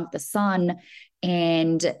conjunct the sun.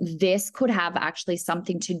 And this could have actually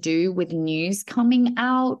something to do with news coming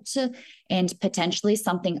out and potentially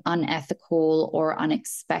something unethical or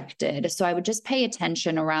unexpected. So I would just pay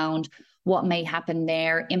attention around what may happen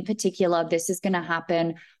there. In particular, this is going to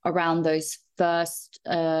happen around those first,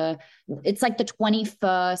 it's like the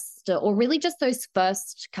 21st, or really just those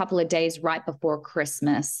first couple of days right before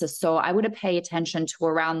Christmas. So I would pay attention to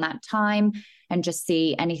around that time and just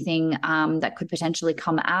see anything that could potentially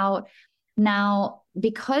come out. Now,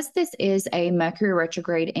 because this is a Mercury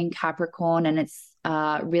retrograde in Capricorn, and it's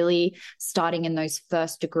really starting in those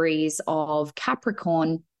first degrees of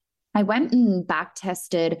Capricorn, I went and back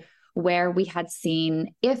tested where we had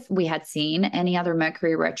seen, if we had seen any other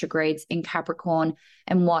Mercury retrogrades in Capricorn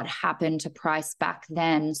and what happened to price back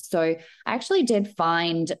then. So I actually did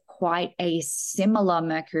find quite a similar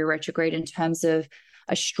Mercury retrograde in terms of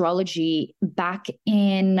astrology back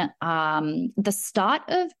in the start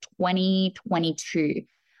of 2022.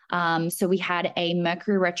 So we had a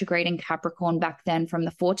Mercury retrograde in Capricorn back then from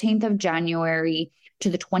the 14th of January to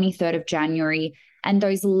the 23rd of January. And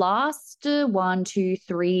those last 1, 2,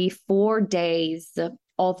 3, 4 days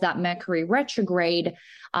of that Mercury retrograde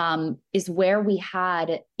is where we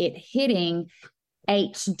had it hitting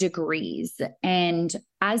 8 degrees. And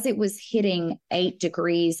as it was hitting 8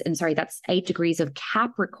 degrees, and sorry, that's 8 degrees of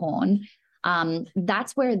Capricorn,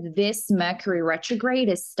 that's where this Mercury retrograde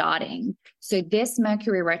is starting. So this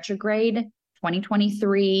Mercury retrograde,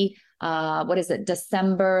 2023, what is it?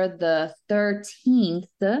 December the 13th,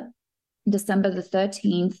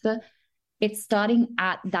 it's starting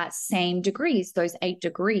at that same degrees, those 8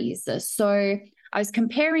 degrees. So I was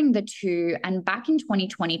comparing the two, and back in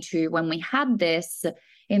 2022, when we had this,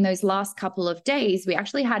 in those last couple of days, we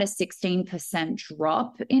actually had a 16%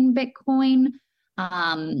 drop in Bitcoin.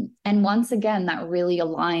 And once again, that really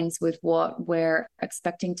aligns with what we're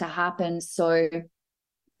expecting to happen. So,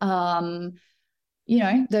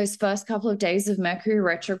 those first couple of days of Mercury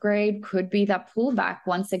retrograde could be that pullback.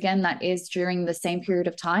 Once again, that is during the same period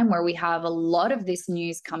of time where we have a lot of this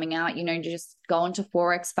news coming out. Just go onto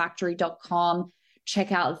forexfactory.com,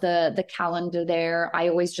 check out the calendar there. I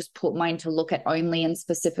always just put mine to look at only and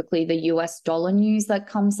specifically the US dollar news that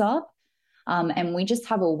comes up. And we just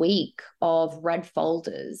have a week of red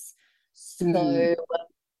folders. So,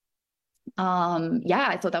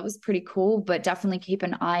 I thought that was pretty cool, but definitely keep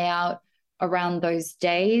an eye out around those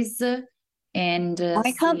days. And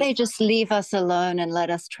why can't they just leave us alone and let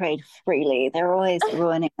us trade freely? They're always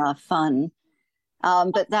ruining our fun.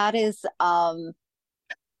 But that is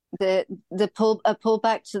the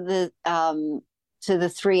pullback to the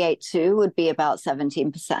 382 would be about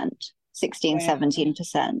 17%,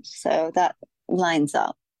 17%. So that lines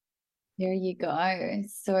up. There you go.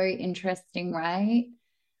 So interesting, right?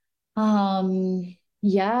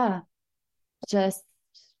 Just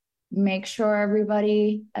make sure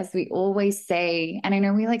everybody, as we always say, and I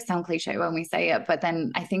know we sound cliche when we say it, but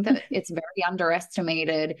then I think that it's very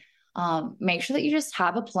underestimated. Make sure that you just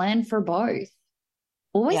have a plan for both.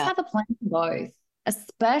 Always have a plan for both,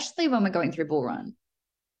 especially when we're going through bull run.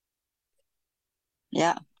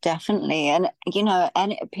 Yeah, definitely. And,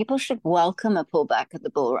 and people should welcome a pullback at the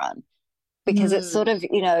bull run because it's sort of,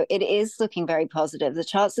 it is looking very positive. The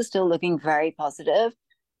charts are still looking very positive.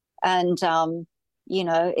 And,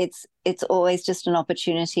 it's always just an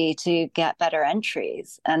opportunity to get better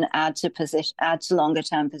entries and add to longer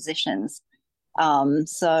term positions. Kind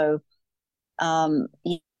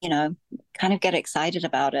of get excited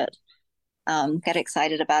about it. Get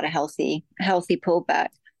excited about a healthy pullback.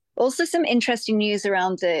 Also, some interesting news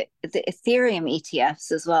around the Ethereum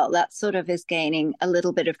ETFs as well. That sort of is gaining a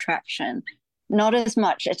little bit of traction. Not as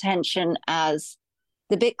much attention as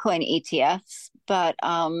the Bitcoin ETFs, but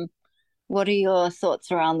what are your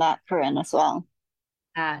thoughts around that, Corinne, as well?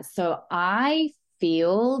 So I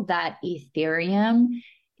feel that Ethereum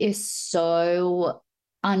is so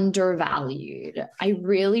undervalued. I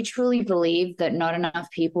really, truly believe that not enough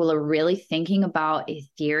people are really thinking about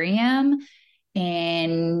Ethereum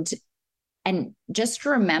and just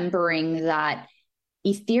remembering that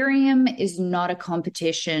Ethereum is not a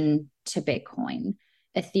competition to Bitcoin.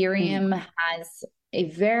 Ethereum has a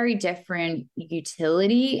very different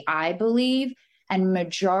utility, I believe, and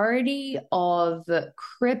majority of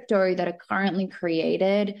crypto that are currently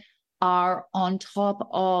created are on top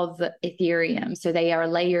of Ethereum. So they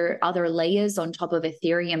are other layers on top of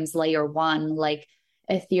Ethereum's layer 1. Like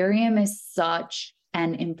Ethereum is such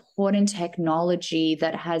an important technology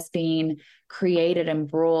that has been created and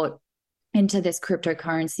brought into this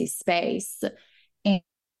cryptocurrency space.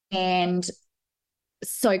 And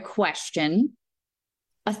so question,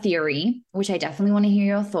 a theory, which I definitely want to hear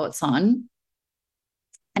your thoughts on.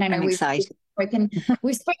 And I know I'm excited.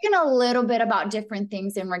 we've spoken a little bit about different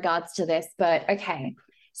things in regards to this, but okay.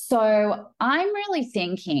 So I'm really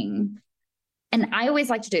thinking, and I always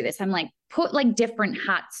like to do this, I'm like, put like different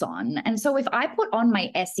hats on. And so if I put on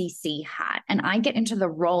my SEC hat and I get into the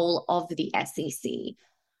role of the SEC,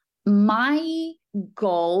 my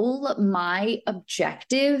goal, my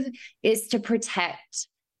objective is to protect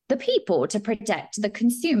the people, to protect the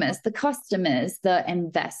consumers, the customers, the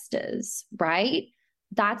investors, right?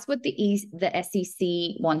 That's what the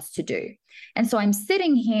SEC wants to do. And so I'm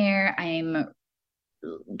sitting here, I'm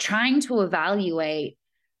trying to evaluate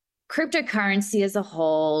cryptocurrency as a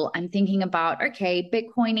whole. I'm thinking about, okay,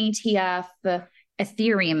 Bitcoin ETF,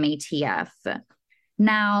 Ethereum ETF.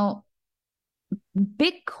 Now,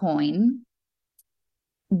 Bitcoin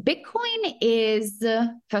is,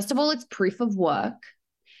 first of all, it's proof of work.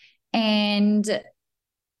 And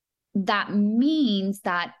that means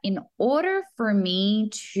that in order for me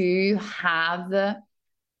to have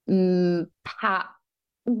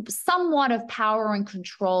somewhat of power and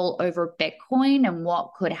control over Bitcoin and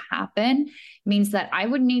what could happen, means that I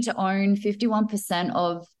would need to own 51%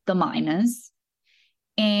 of the miners.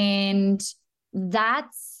 And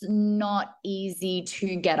that's not easy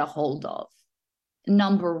to get a hold of.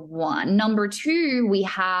 Number one. Number two, we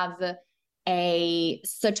have a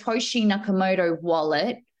Satoshi Nakamoto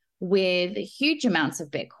wallet with huge amounts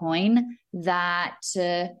of Bitcoin that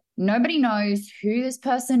nobody knows who this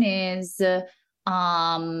person is,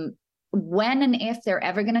 when and if they're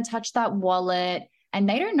ever going to touch that wallet. And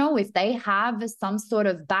they don't know if they have some sort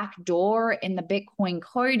of backdoor in the Bitcoin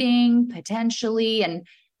coding potentially. And,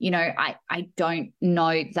 you know, I don't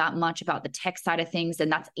know that much about the tech side of things.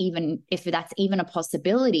 And that's even, if that's even a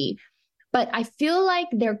possibility. But I feel like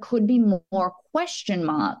there could be more question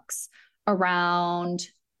marks around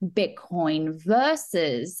Bitcoin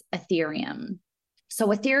versus Ethereum. So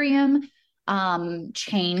Ethereum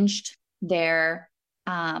changed their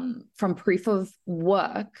from proof of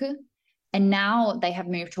work, and now they have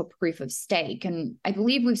moved to a proof of stake. And I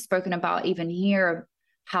believe we've spoken about even here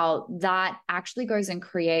how that actually goes and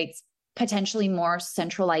creates potentially more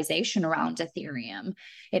centralization around Ethereum.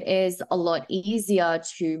 It is a lot easier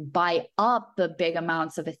to buy up the big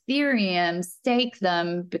amounts of Ethereum, stake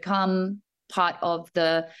them, become part of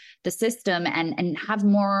the system, and have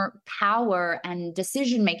more power and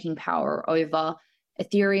decision-making power over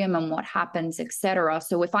Ethereum and what happens, etc.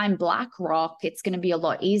 So if I'm BlackRock, it's going to be a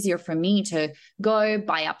lot easier for me to go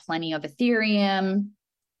buy up plenty of Ethereum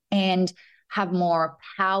and have more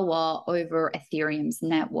power over Ethereum's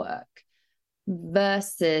network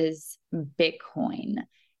versus Bitcoin.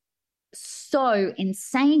 So in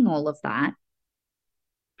saying all of that,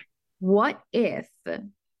 what if,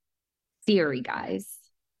 theory, guys,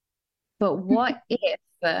 but what if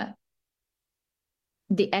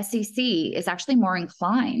the SEC is actually more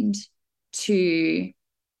inclined to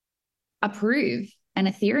approve an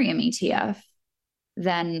Ethereum ETF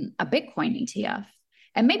than a Bitcoin ETF?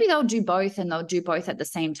 And maybe they'll do both, and they'll do both at the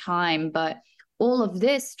same time. But all of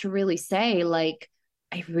this to really say, like,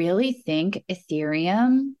 I really think that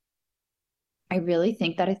Ethereum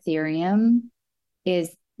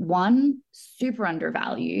is, one, super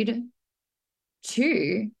undervalued.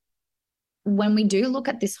 Two, when we do look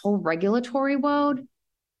at this whole regulatory world,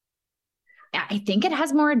 I think it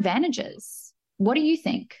has more advantages. What do you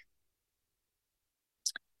think?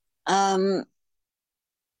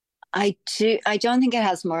 I don't think it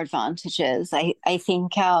has more advantages. I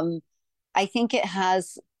think it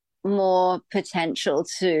has more potential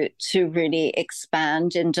to really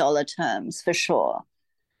expand in dollar terms for sure.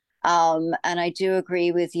 And I do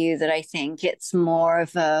agree with you that I think it's more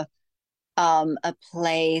of a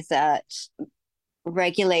play that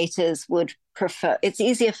regulators would prefer. It's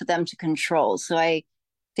easier for them to control. So I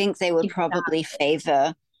think they would probably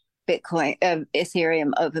favor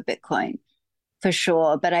Ethereum over Bitcoin for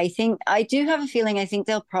sure. But I do have a feeling, I think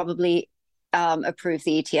they'll probably approve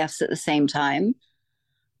the ETFs at the same time.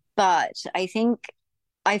 But I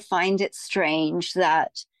find it strange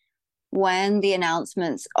that when the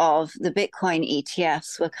announcements of the Bitcoin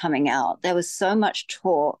ETFs were coming out, there was so much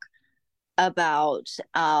talk about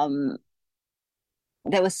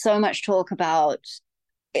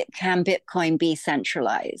can Bitcoin be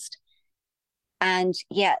centralized? And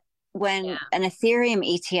yet when an Ethereum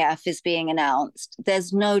ETF is being announced,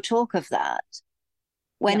 there's no talk of that.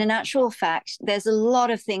 When in actual fact, there's a lot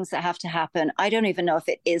of things that have to happen. I don't even know if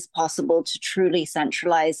it is possible to truly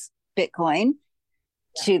centralize Bitcoin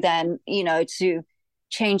to then, to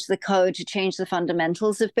change the code, to change the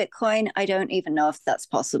fundamentals of Bitcoin. I don't even know if that's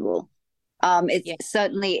possible. It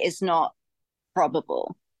certainly is not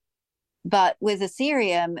probable. But with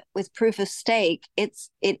Ethereum, with proof of stake, it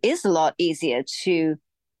is a lot easier to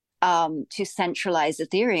centralize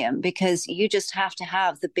Ethereum because you just have to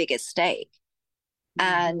have the biggest stake.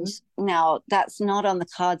 And now that's not on the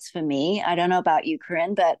cards for me. I don't know about you,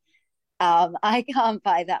 Corinne, but I can't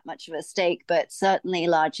buy that much of a stake, but certainly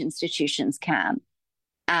large institutions can.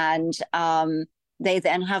 And they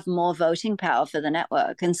then have more voting power for the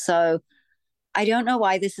network. And so I don't know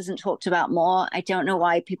why this isn't talked about more. I don't know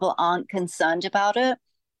why people aren't concerned about it,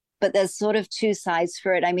 but there's sort of two sides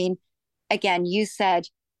for it. I mean, again, you said,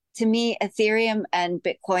 to me, Ethereum and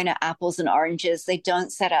Bitcoin are apples and oranges. They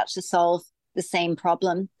don't set out to solve the same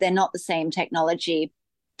problem. They're not the same technology.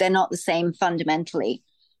 They're not the same fundamentally.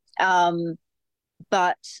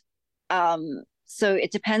 But so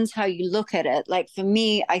it depends how you look at it. Like for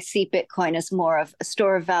me, I see Bitcoin as more of a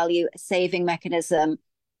store of value, a saving mechanism.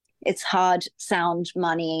 It's hard, sound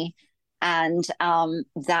money. And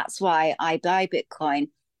that's why I buy Bitcoin.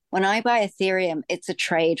 When I buy Ethereum, it's a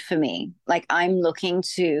trade for me. Like I'm looking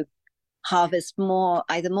to harvest more,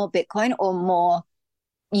 either more Bitcoin or more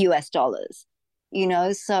US dollars, you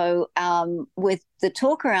know? So with the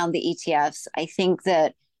talk around the ETFs, I think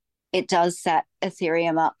that it does set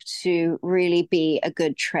Ethereum up to really be a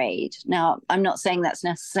good trade. Now, I'm not saying that's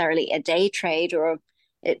necessarily a day trade or,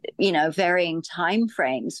 varying time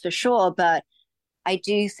frames for sure, but I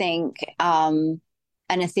do think an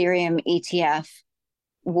Ethereum ETF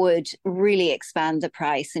would really expand the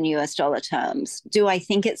price in US dollar terms. Do I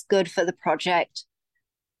think it's good for the project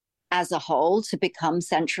as a whole to become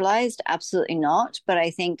centralized? Absolutely not. But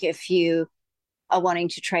I think if you are wanting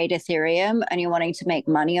to trade Ethereum and you're wanting to make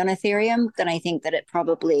money on Ethereum, then I think that it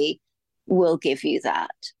probably will give you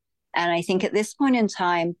that. And I think at this point in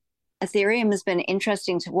time, Ethereum has been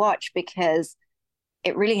interesting to watch because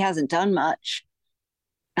it really hasn't done much.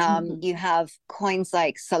 You have coins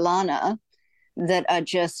like Solana that are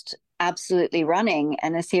just absolutely running,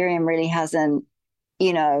 and Ethereum really hasn't,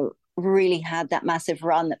 really had that massive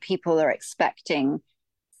run that people are expecting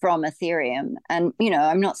from Ethereum. And,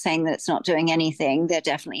 I'm not saying that it's not doing anything. There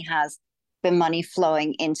definitely has been money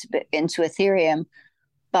flowing into Ethereum,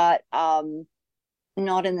 but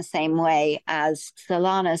not in the same way as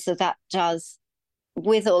Solana. So that does,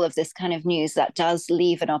 with all of this kind of news, that does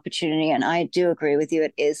leave an opportunity. And I do agree with you.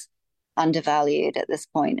 It is undervalued at this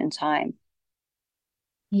point in time.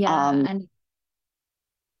 Yeah.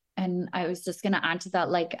 And I was just going to add to that.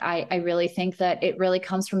 Like, I really think that it really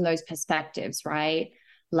comes from those perspectives, right?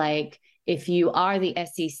 Like, if you are the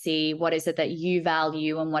SEC, what is it that you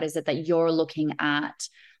value and what is it that you're looking at?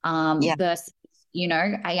 Versus,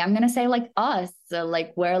 I am going to say like us, so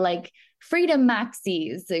like we're like freedom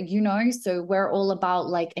maxis, so we're all about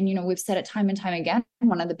like, and, we've said it time and time again,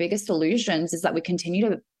 one of the biggest illusions is that we continue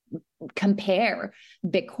to compare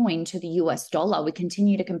Bitcoin to the US dollar. We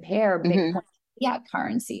continue to compare Bitcoin to fiat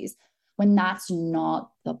currencies when that's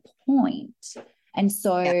not the point. And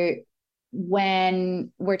so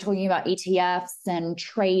when we're talking about ETFs and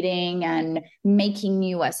trading and making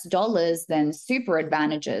US dollars, then super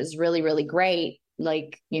advantages, really, really great.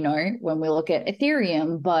 Like, when we look at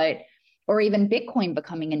Ethereum, or even Bitcoin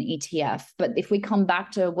becoming an ETF. But if we come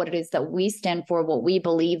back to what it is that we stand for, what we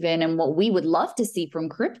believe in, and what we would love to see from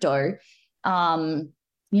crypto,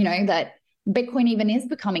 that Bitcoin even is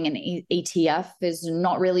becoming an ETF is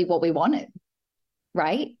not really what we wanted,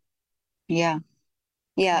 right? Yeah,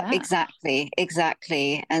 exactly.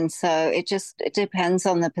 And so it depends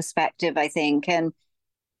on the perspective, I think. And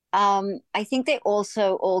I think they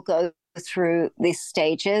also all go through these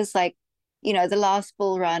stages. Like, the last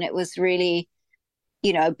bull run, it was really,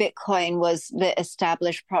 Bitcoin was the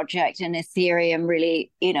established project and Ethereum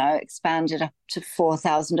really, expanded up to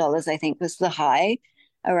 $4,000, I think was the high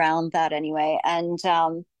around that anyway. And,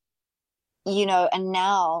 and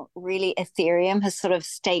now really Ethereum has sort of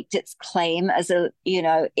staked its claim as in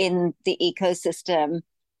the ecosystem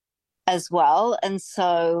as well. And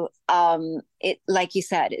so it, like you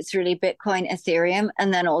said, it's really Bitcoin, Ethereum,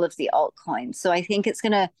 and then all of the altcoins. So I think it's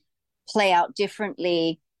going to play out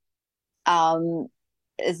differently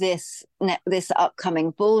this upcoming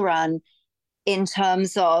bull run in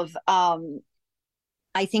terms of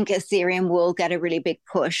I think Ethereum will get a really big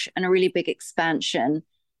push and a really big expansion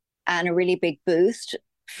and a really big boost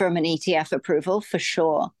from an ETF approval for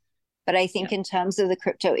sure. But I think in terms of the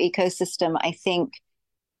crypto ecosystem, I think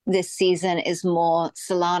this season is more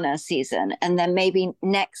Solana season. And then maybe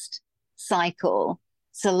next cycle,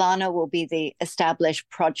 Solana will be the established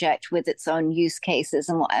project with its own use cases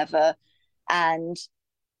and whatever. And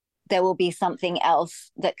there will be something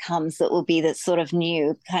else that comes that will be that sort of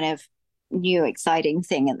new exciting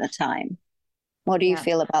thing at the time. What do you Yeah.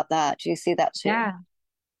 feel about that? Do you see that too? Yeah.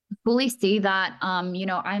 Fully see that.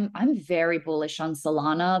 I'm very bullish on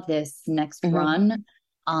Solana this next Mm-hmm. run.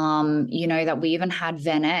 That we even had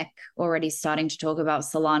Vanek already starting to talk about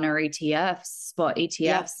Solana ETFs, spot Yep.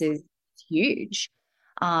 ETFs is huge.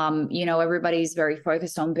 Everybody's very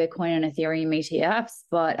focused on Bitcoin and Ethereum ETFs,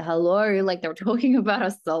 but hello, like they're talking about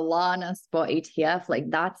a Solana spot ETF, like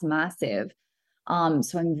that's massive.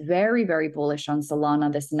 So I'm very, very bullish on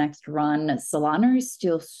Solana this next run. Solana is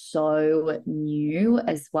still so new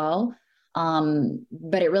as well.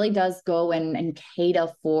 But it really does go and cater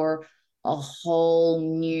for a whole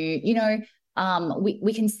new,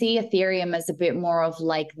 we can see Ethereum as a bit more of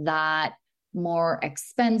like that, more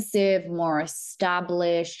expensive, more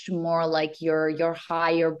established, more like your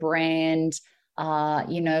higher brand,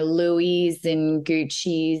 Louis and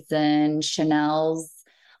Gucci's and Chanel's.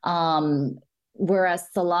 Whereas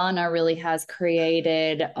Solana really has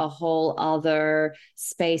created a whole other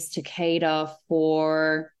space to cater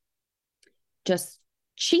for just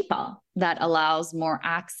cheaper, that allows more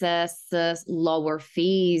access, lower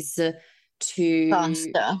fees, to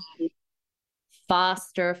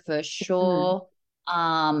faster for sure.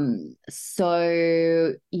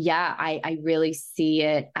 So yeah, I really see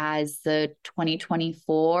it as the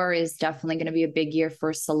 2024 is definitely going to be a big year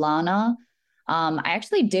for Solana. I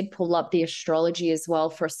actually did pull up the astrology as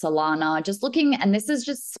well for Solana, just looking, and this is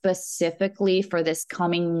just specifically for this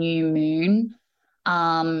coming new moon.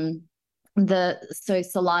 So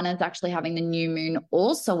Solana is actually having the new moon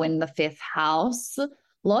also in the fifth house.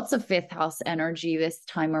 Lots of fifth house energy this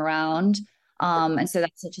time around. And so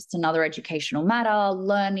that's just another educational matter,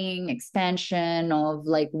 learning, expansion of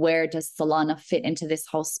like, where does Solana fit into this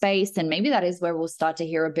whole space? And maybe that is where we'll start to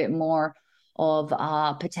hear a bit more of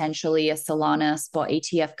potentially a Solana spot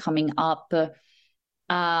ETF coming up.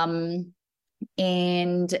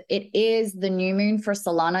 And it is the new moon for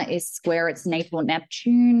Solana is square its natal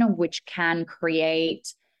Neptune, which can create,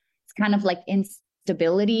 it's kind of like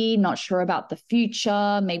instability, not sure about the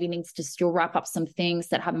future, maybe needs to still wrap up some things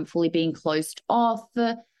that haven't fully been closed off.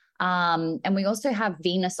 And we also have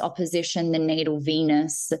Venus opposition, the natal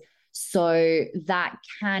Venus. So that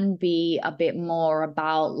can be a bit more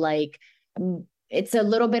about like, it's a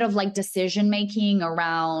little bit of like decision making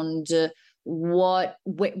around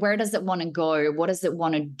where does it want to go? What does it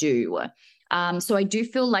want to do? So I do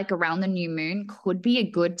feel like around the new moon could be a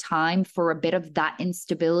good time for a bit of that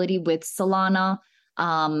instability with Solana,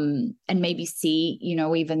 and maybe see,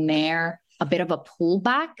 even there a bit of a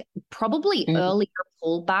pullback, probably earlier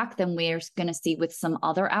pullback than we're going to see with some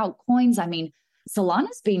other altcoins. I mean,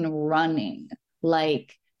 Solana's been running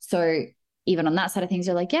like, so even on that side of things,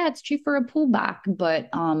 you're like, yeah, it's due for a pullback, but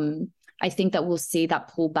I think that we'll see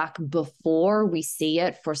that pullback before we see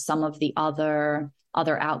it for some of the other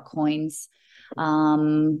altcoins.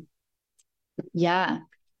 Yeah,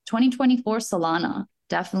 2024 Solana.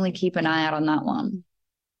 Definitely keep an eye out on that one.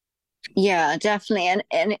 Yeah, definitely.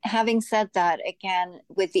 And having said that, again,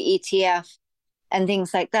 with the ETF and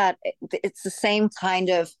things like that, it's the same kind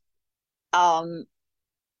of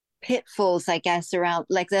pitfalls, I guess, around,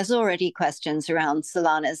 like there's already questions around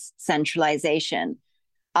Solana's centralization.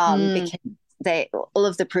 Because all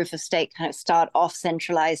of the proof of stake kind of start off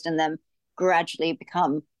centralized and then gradually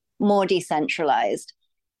become more decentralized.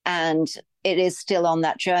 And it is still on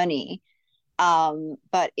that journey.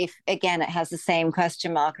 But if again, it has the same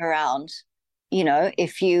question mark around,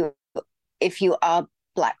 if you are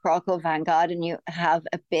BlackRock or Vanguard and you have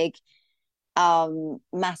a big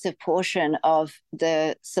massive portion of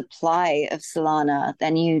the supply of Solana,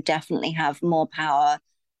 then you definitely have more power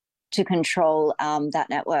to control that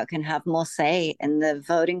network and have more say in the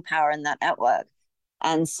voting power in that network.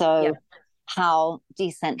 And so how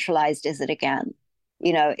decentralized is it again?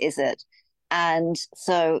 Is it? And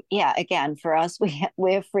so, yeah, again, for us,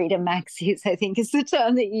 we're freedom maxis, I think is the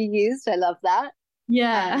term that you used. I love that.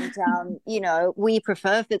 Yeah. And, we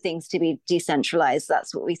prefer for things to be decentralized.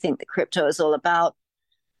 That's what we think that crypto is all about.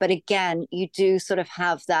 But again, you do sort of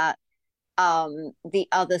have that, the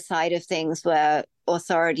other side of things where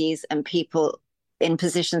authorities and people in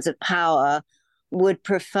positions of power would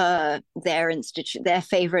prefer their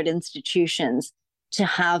favorite institutions to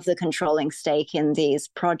have the controlling stake in these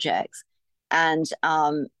projects. And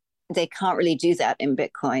they can't really do that in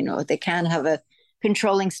Bitcoin, or they can have a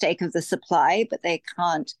controlling stake of the supply, but they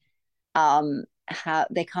can't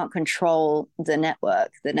control the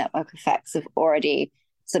network. The network effects have already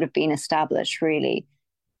sort of been established, really.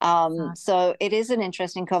 So it is an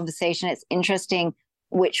interesting conversation. It's interesting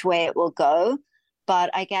which way it will go. But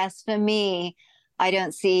I guess for me, I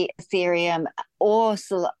don't see Ethereum or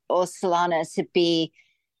Solana to be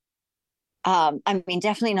I mean,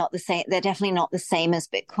 definitely not the same. They're definitely not the same as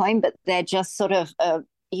Bitcoin, but they're just sort of a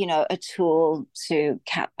tool to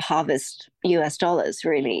harvest US dollars,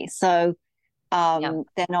 really. So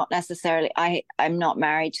they're not necessarily, I'm not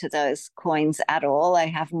married to those coins at all. I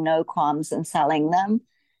have no qualms in selling them.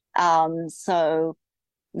 So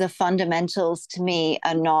the fundamentals to me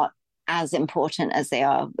are not as important as they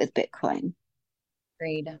are with Bitcoin.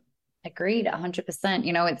 Agreed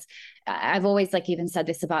 100%. I've always like even said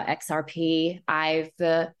this about XRP. I've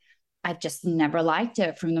just never liked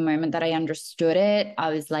it from the moment that I understood it.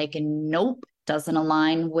 I was like, nope, doesn't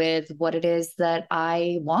align with what it is that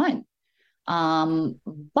I want.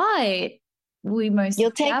 But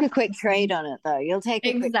you'll take a quick trade on it, though. You'll take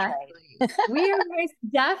a quick trade. We are most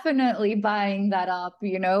definitely buying that up,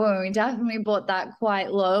 and we definitely bought that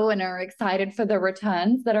quite low and are excited for the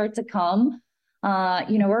returns that are to come.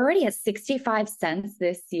 We're already at 65 cents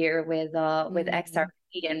this year with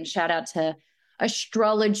XRP, and shout out to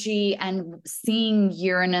astrology and seeing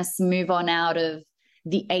Uranus move on out of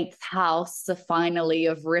the 8th house, so finally,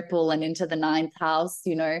 of Ripple and into the 9th house,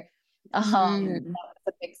 that's a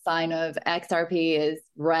big sign of XRP is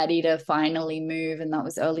ready to finally move. And that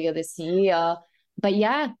was earlier this year. But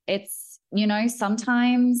yeah, it's,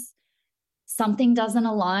 sometimes something doesn't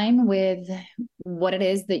align with what it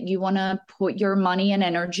is that you want to put your money and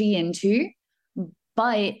energy into,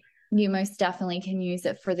 but you most definitely can use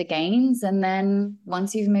it for the gains. And then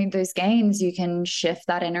once you've made those gains, you can shift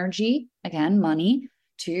that energy, again, money,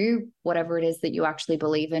 to whatever it is that you actually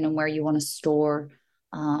believe in and where you want to store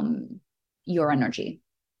your energy.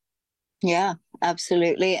 Yeah,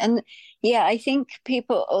 absolutely. And yeah, I think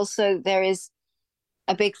people also, there is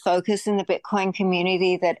a big focus in the Bitcoin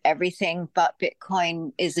community that everything but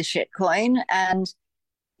Bitcoin is a shit coin. And,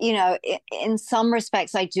 in some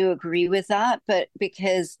respects, I do agree with that, but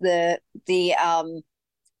because the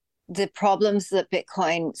problems that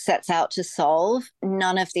Bitcoin sets out to solve,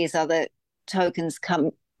 none of these other tokens come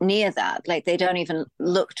near that. Like they don't even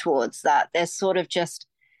look towards that. They're sort of just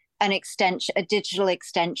an extension, a digital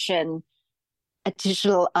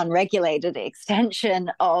unregulated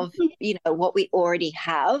extension of, what we already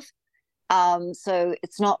have. So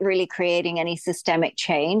it's not really creating any systemic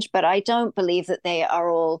change, but I don't believe that they are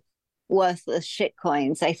all worthless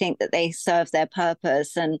shitcoins. I think that they serve their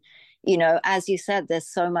purpose. And, as you said, there's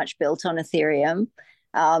so much built on Ethereum.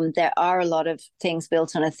 There are a lot of things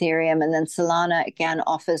built on Ethereum. And then Solana, again,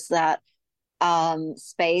 offers that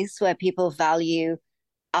space where people value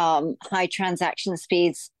high transaction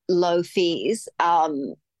speeds, low fees,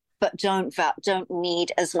 but don't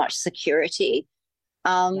need as much security.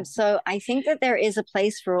 So I think that there is a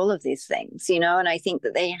place for all of these things, and I think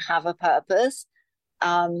that they have a purpose.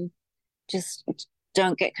 Just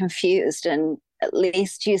don't get confused and at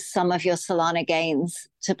least use some of your Solana gains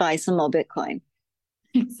to buy some more Bitcoin.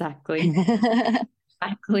 Exactly.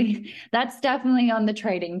 Exactly. That's definitely on the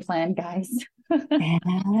trading plan, guys.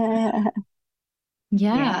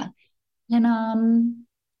 Yeah. And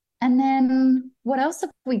then what else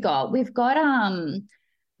have we got? We've got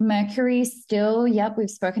Mercury still. Yep, we've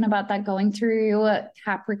spoken about that going through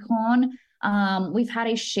Capricorn. We've had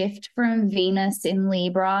a shift from Venus in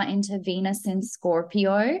Libra into Venus in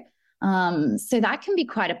Scorpio. So that can be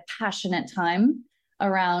quite a passionate time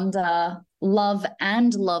around love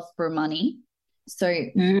and love for money. So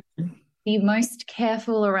be most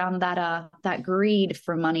careful around that greed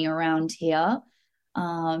for money around here.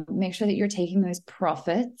 Make sure that you're taking those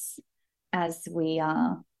profits as we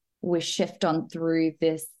shift on through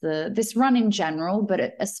this run in general,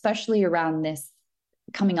 but especially around this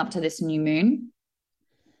coming up to this new moon.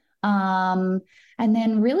 And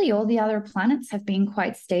then really all the other planets have been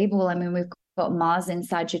quite stable. I mean, we've got Mars in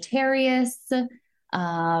Sagittarius,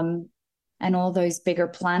 and all those bigger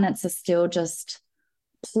planets are still just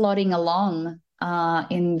plodding along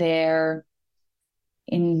in their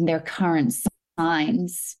current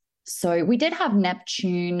signs. So we did have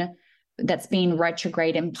Neptune that's been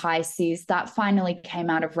retrograde in Pisces. That finally came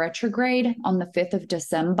out of retrograde on the 5th of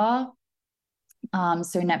December.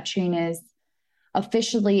 So Neptune is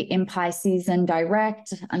officially in Pisces and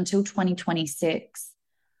direct until 2026.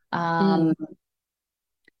 And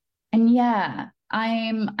yeah,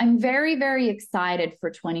 I'm very, very excited for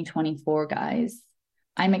 2024, guys.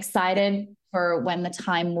 I'm excited for when the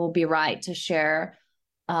time will be right to share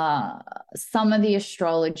some of the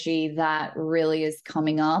astrology that really is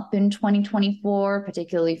coming up in 2024,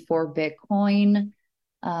 particularly for Bitcoin.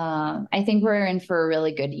 I think we're in for a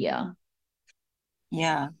really good year.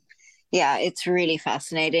 Yeah, it's really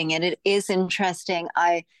fascinating. And it is interesting.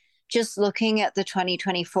 I just looking at the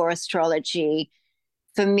 2024 astrology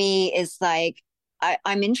for me is like,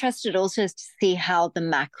 I'm interested also to see how the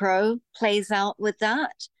macro plays out with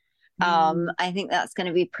that. I think that's going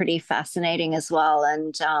to be pretty fascinating as well.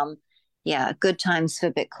 And yeah, good times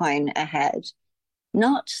for Bitcoin ahead.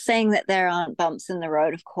 Not saying that there aren't bumps in the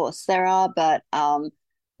road, of course there are, but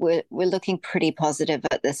we're looking pretty positive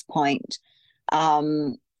at this point.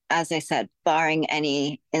 As I said, barring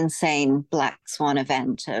any insane black swan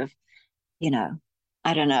event of,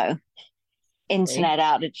 I don't know, internet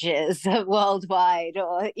outages worldwide,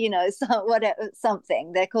 or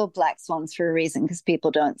something. They're called black swans for a reason, because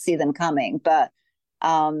people don't see them coming. But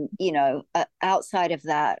outside of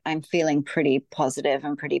that, I'm feeling pretty positive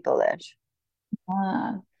and pretty bullish.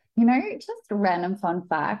 Just a random fun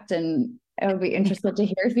fact, and I would be interested to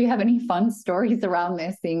hear if you have any fun stories around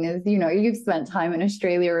this, seeing as you've spent time in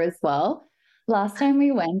Australia as well. Last time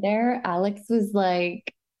we went there, Alex was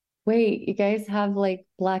like, wait, you guys have like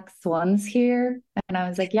black swans here? And I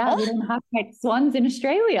was like, yeah, we don't have white swans in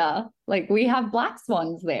Australia. Like, we have black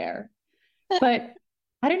swans there. But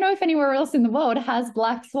I don't know if anywhere else in the world has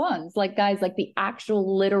black swans. Like, guys, like the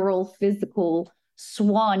actual literal physical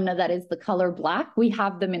swan that is the color black, we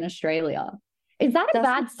have them in Australia. Is that a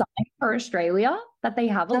bad sign for Australia that they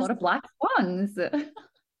have a lot of black swans?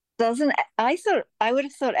 I would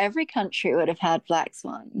have thought every country would have had black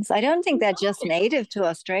swans. I don't think they're just native to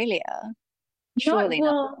Australia. Surely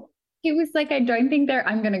not. It was like, I don't think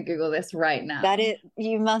I'm going to Google this right now.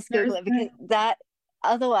 You must Google it, because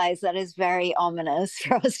otherwise that is very ominous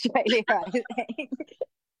for Australia, I think.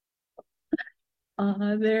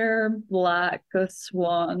 Are there black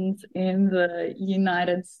swans in the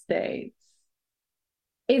United States?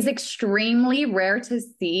 It's extremely rare to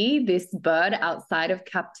see this bird outside of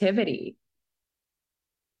captivity.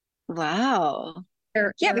 Wow.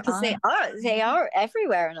 Because they are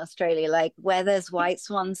everywhere in Australia. Like, where there's white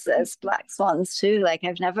swans, there's black swans too. Like,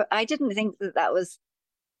 I didn't think that was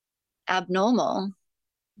abnormal.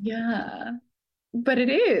 Yeah, but it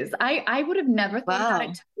is. I would have never thought about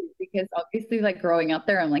it too, because obviously, like, growing up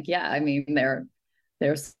there, I'm like, yeah, I mean, they're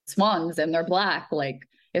swans and they're black. Like,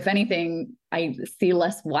 if anything, I see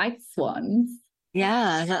less white swans.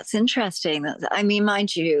 Yeah, that's interesting. I mean,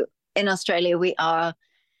 mind you, in Australia, we are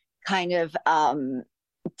kind of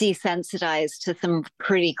desensitized to some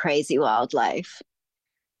pretty crazy wildlife.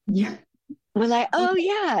 Yeah. We're like, oh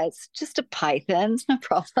yeah, it's just a python, it's no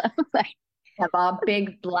problem. Like, have a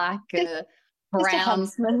big black brown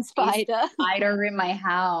spider in my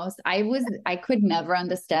house. I could never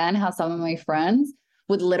understand how some of my friends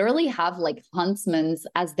would literally have like huntsmen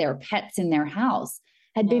as their pets in their house.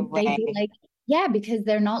 They'd be like, yeah, because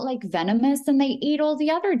they're not like venomous and they eat all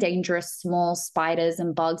the other dangerous small spiders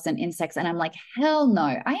and bugs and insects. And I'm like, hell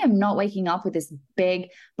no, I am not waking up with this big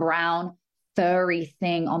brown furry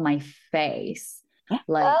thing on my face.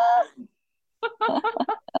 Like,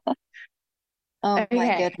 my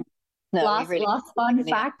goodness. No, last fun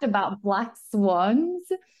fact about black swans.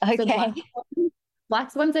 Okay. So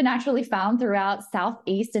black swans are naturally found throughout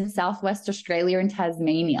Southeast and Southwest Australia and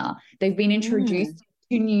Tasmania. They've been introduced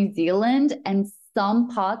to New Zealand and some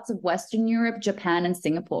parts of Western Europe, Japan, and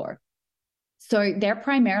Singapore. So they're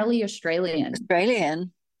primarily Australian.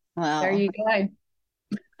 Wow. There you go.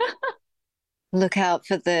 Look out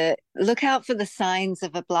for the signs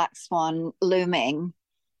of a black swan looming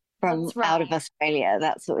from out of Australia.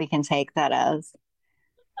 That's what we can take that as.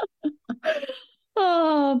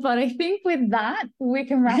 Oh, but I think with that, we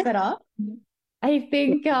can wrap it up. I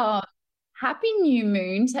think happy new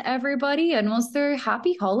moon to everybody, and also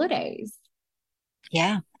happy holidays.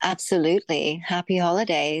 Yeah, absolutely. Happy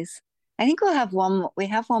holidays. I think we have one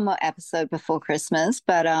more episode before Christmas,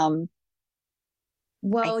 but yeah,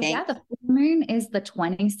 the full moon is the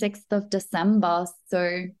 26th of December.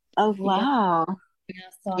 So wow.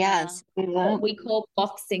 Yes, what we call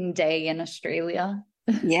Boxing Day in Australia.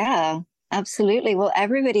 Yeah, absolutely. Well,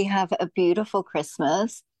 everybody have a beautiful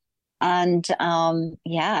Christmas, and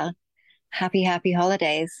happy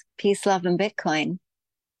holidays. Peace, love, and Bitcoin.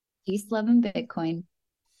 Peace, love, and Bitcoin.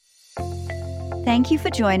 Thank you for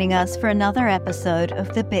joining us for another episode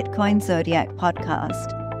of the Bitcoin Zodiac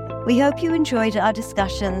podcast. We hope you enjoyed our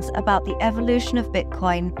discussions about the evolution of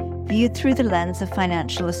Bitcoin viewed through the lens of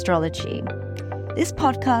financial astrology. This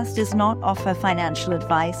podcast does not offer financial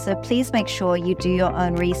advice, so please make sure you do your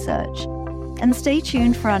own research. And stay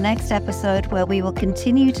tuned for our next episode, where we will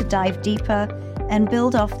continue to dive deeper and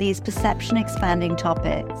build off these perception-expanding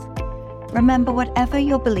topics. Remember, whatever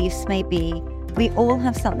your beliefs may be, we all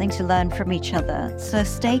have something to learn from each other, so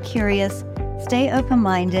stay curious, stay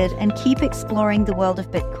open-minded, and keep exploring the world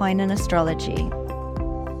of Bitcoin and astrology.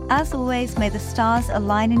 As always, may the stars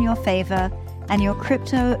align in your favor, and your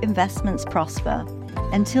crypto investments prosper.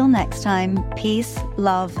 Until next time, peace,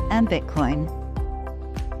 love, and Bitcoin.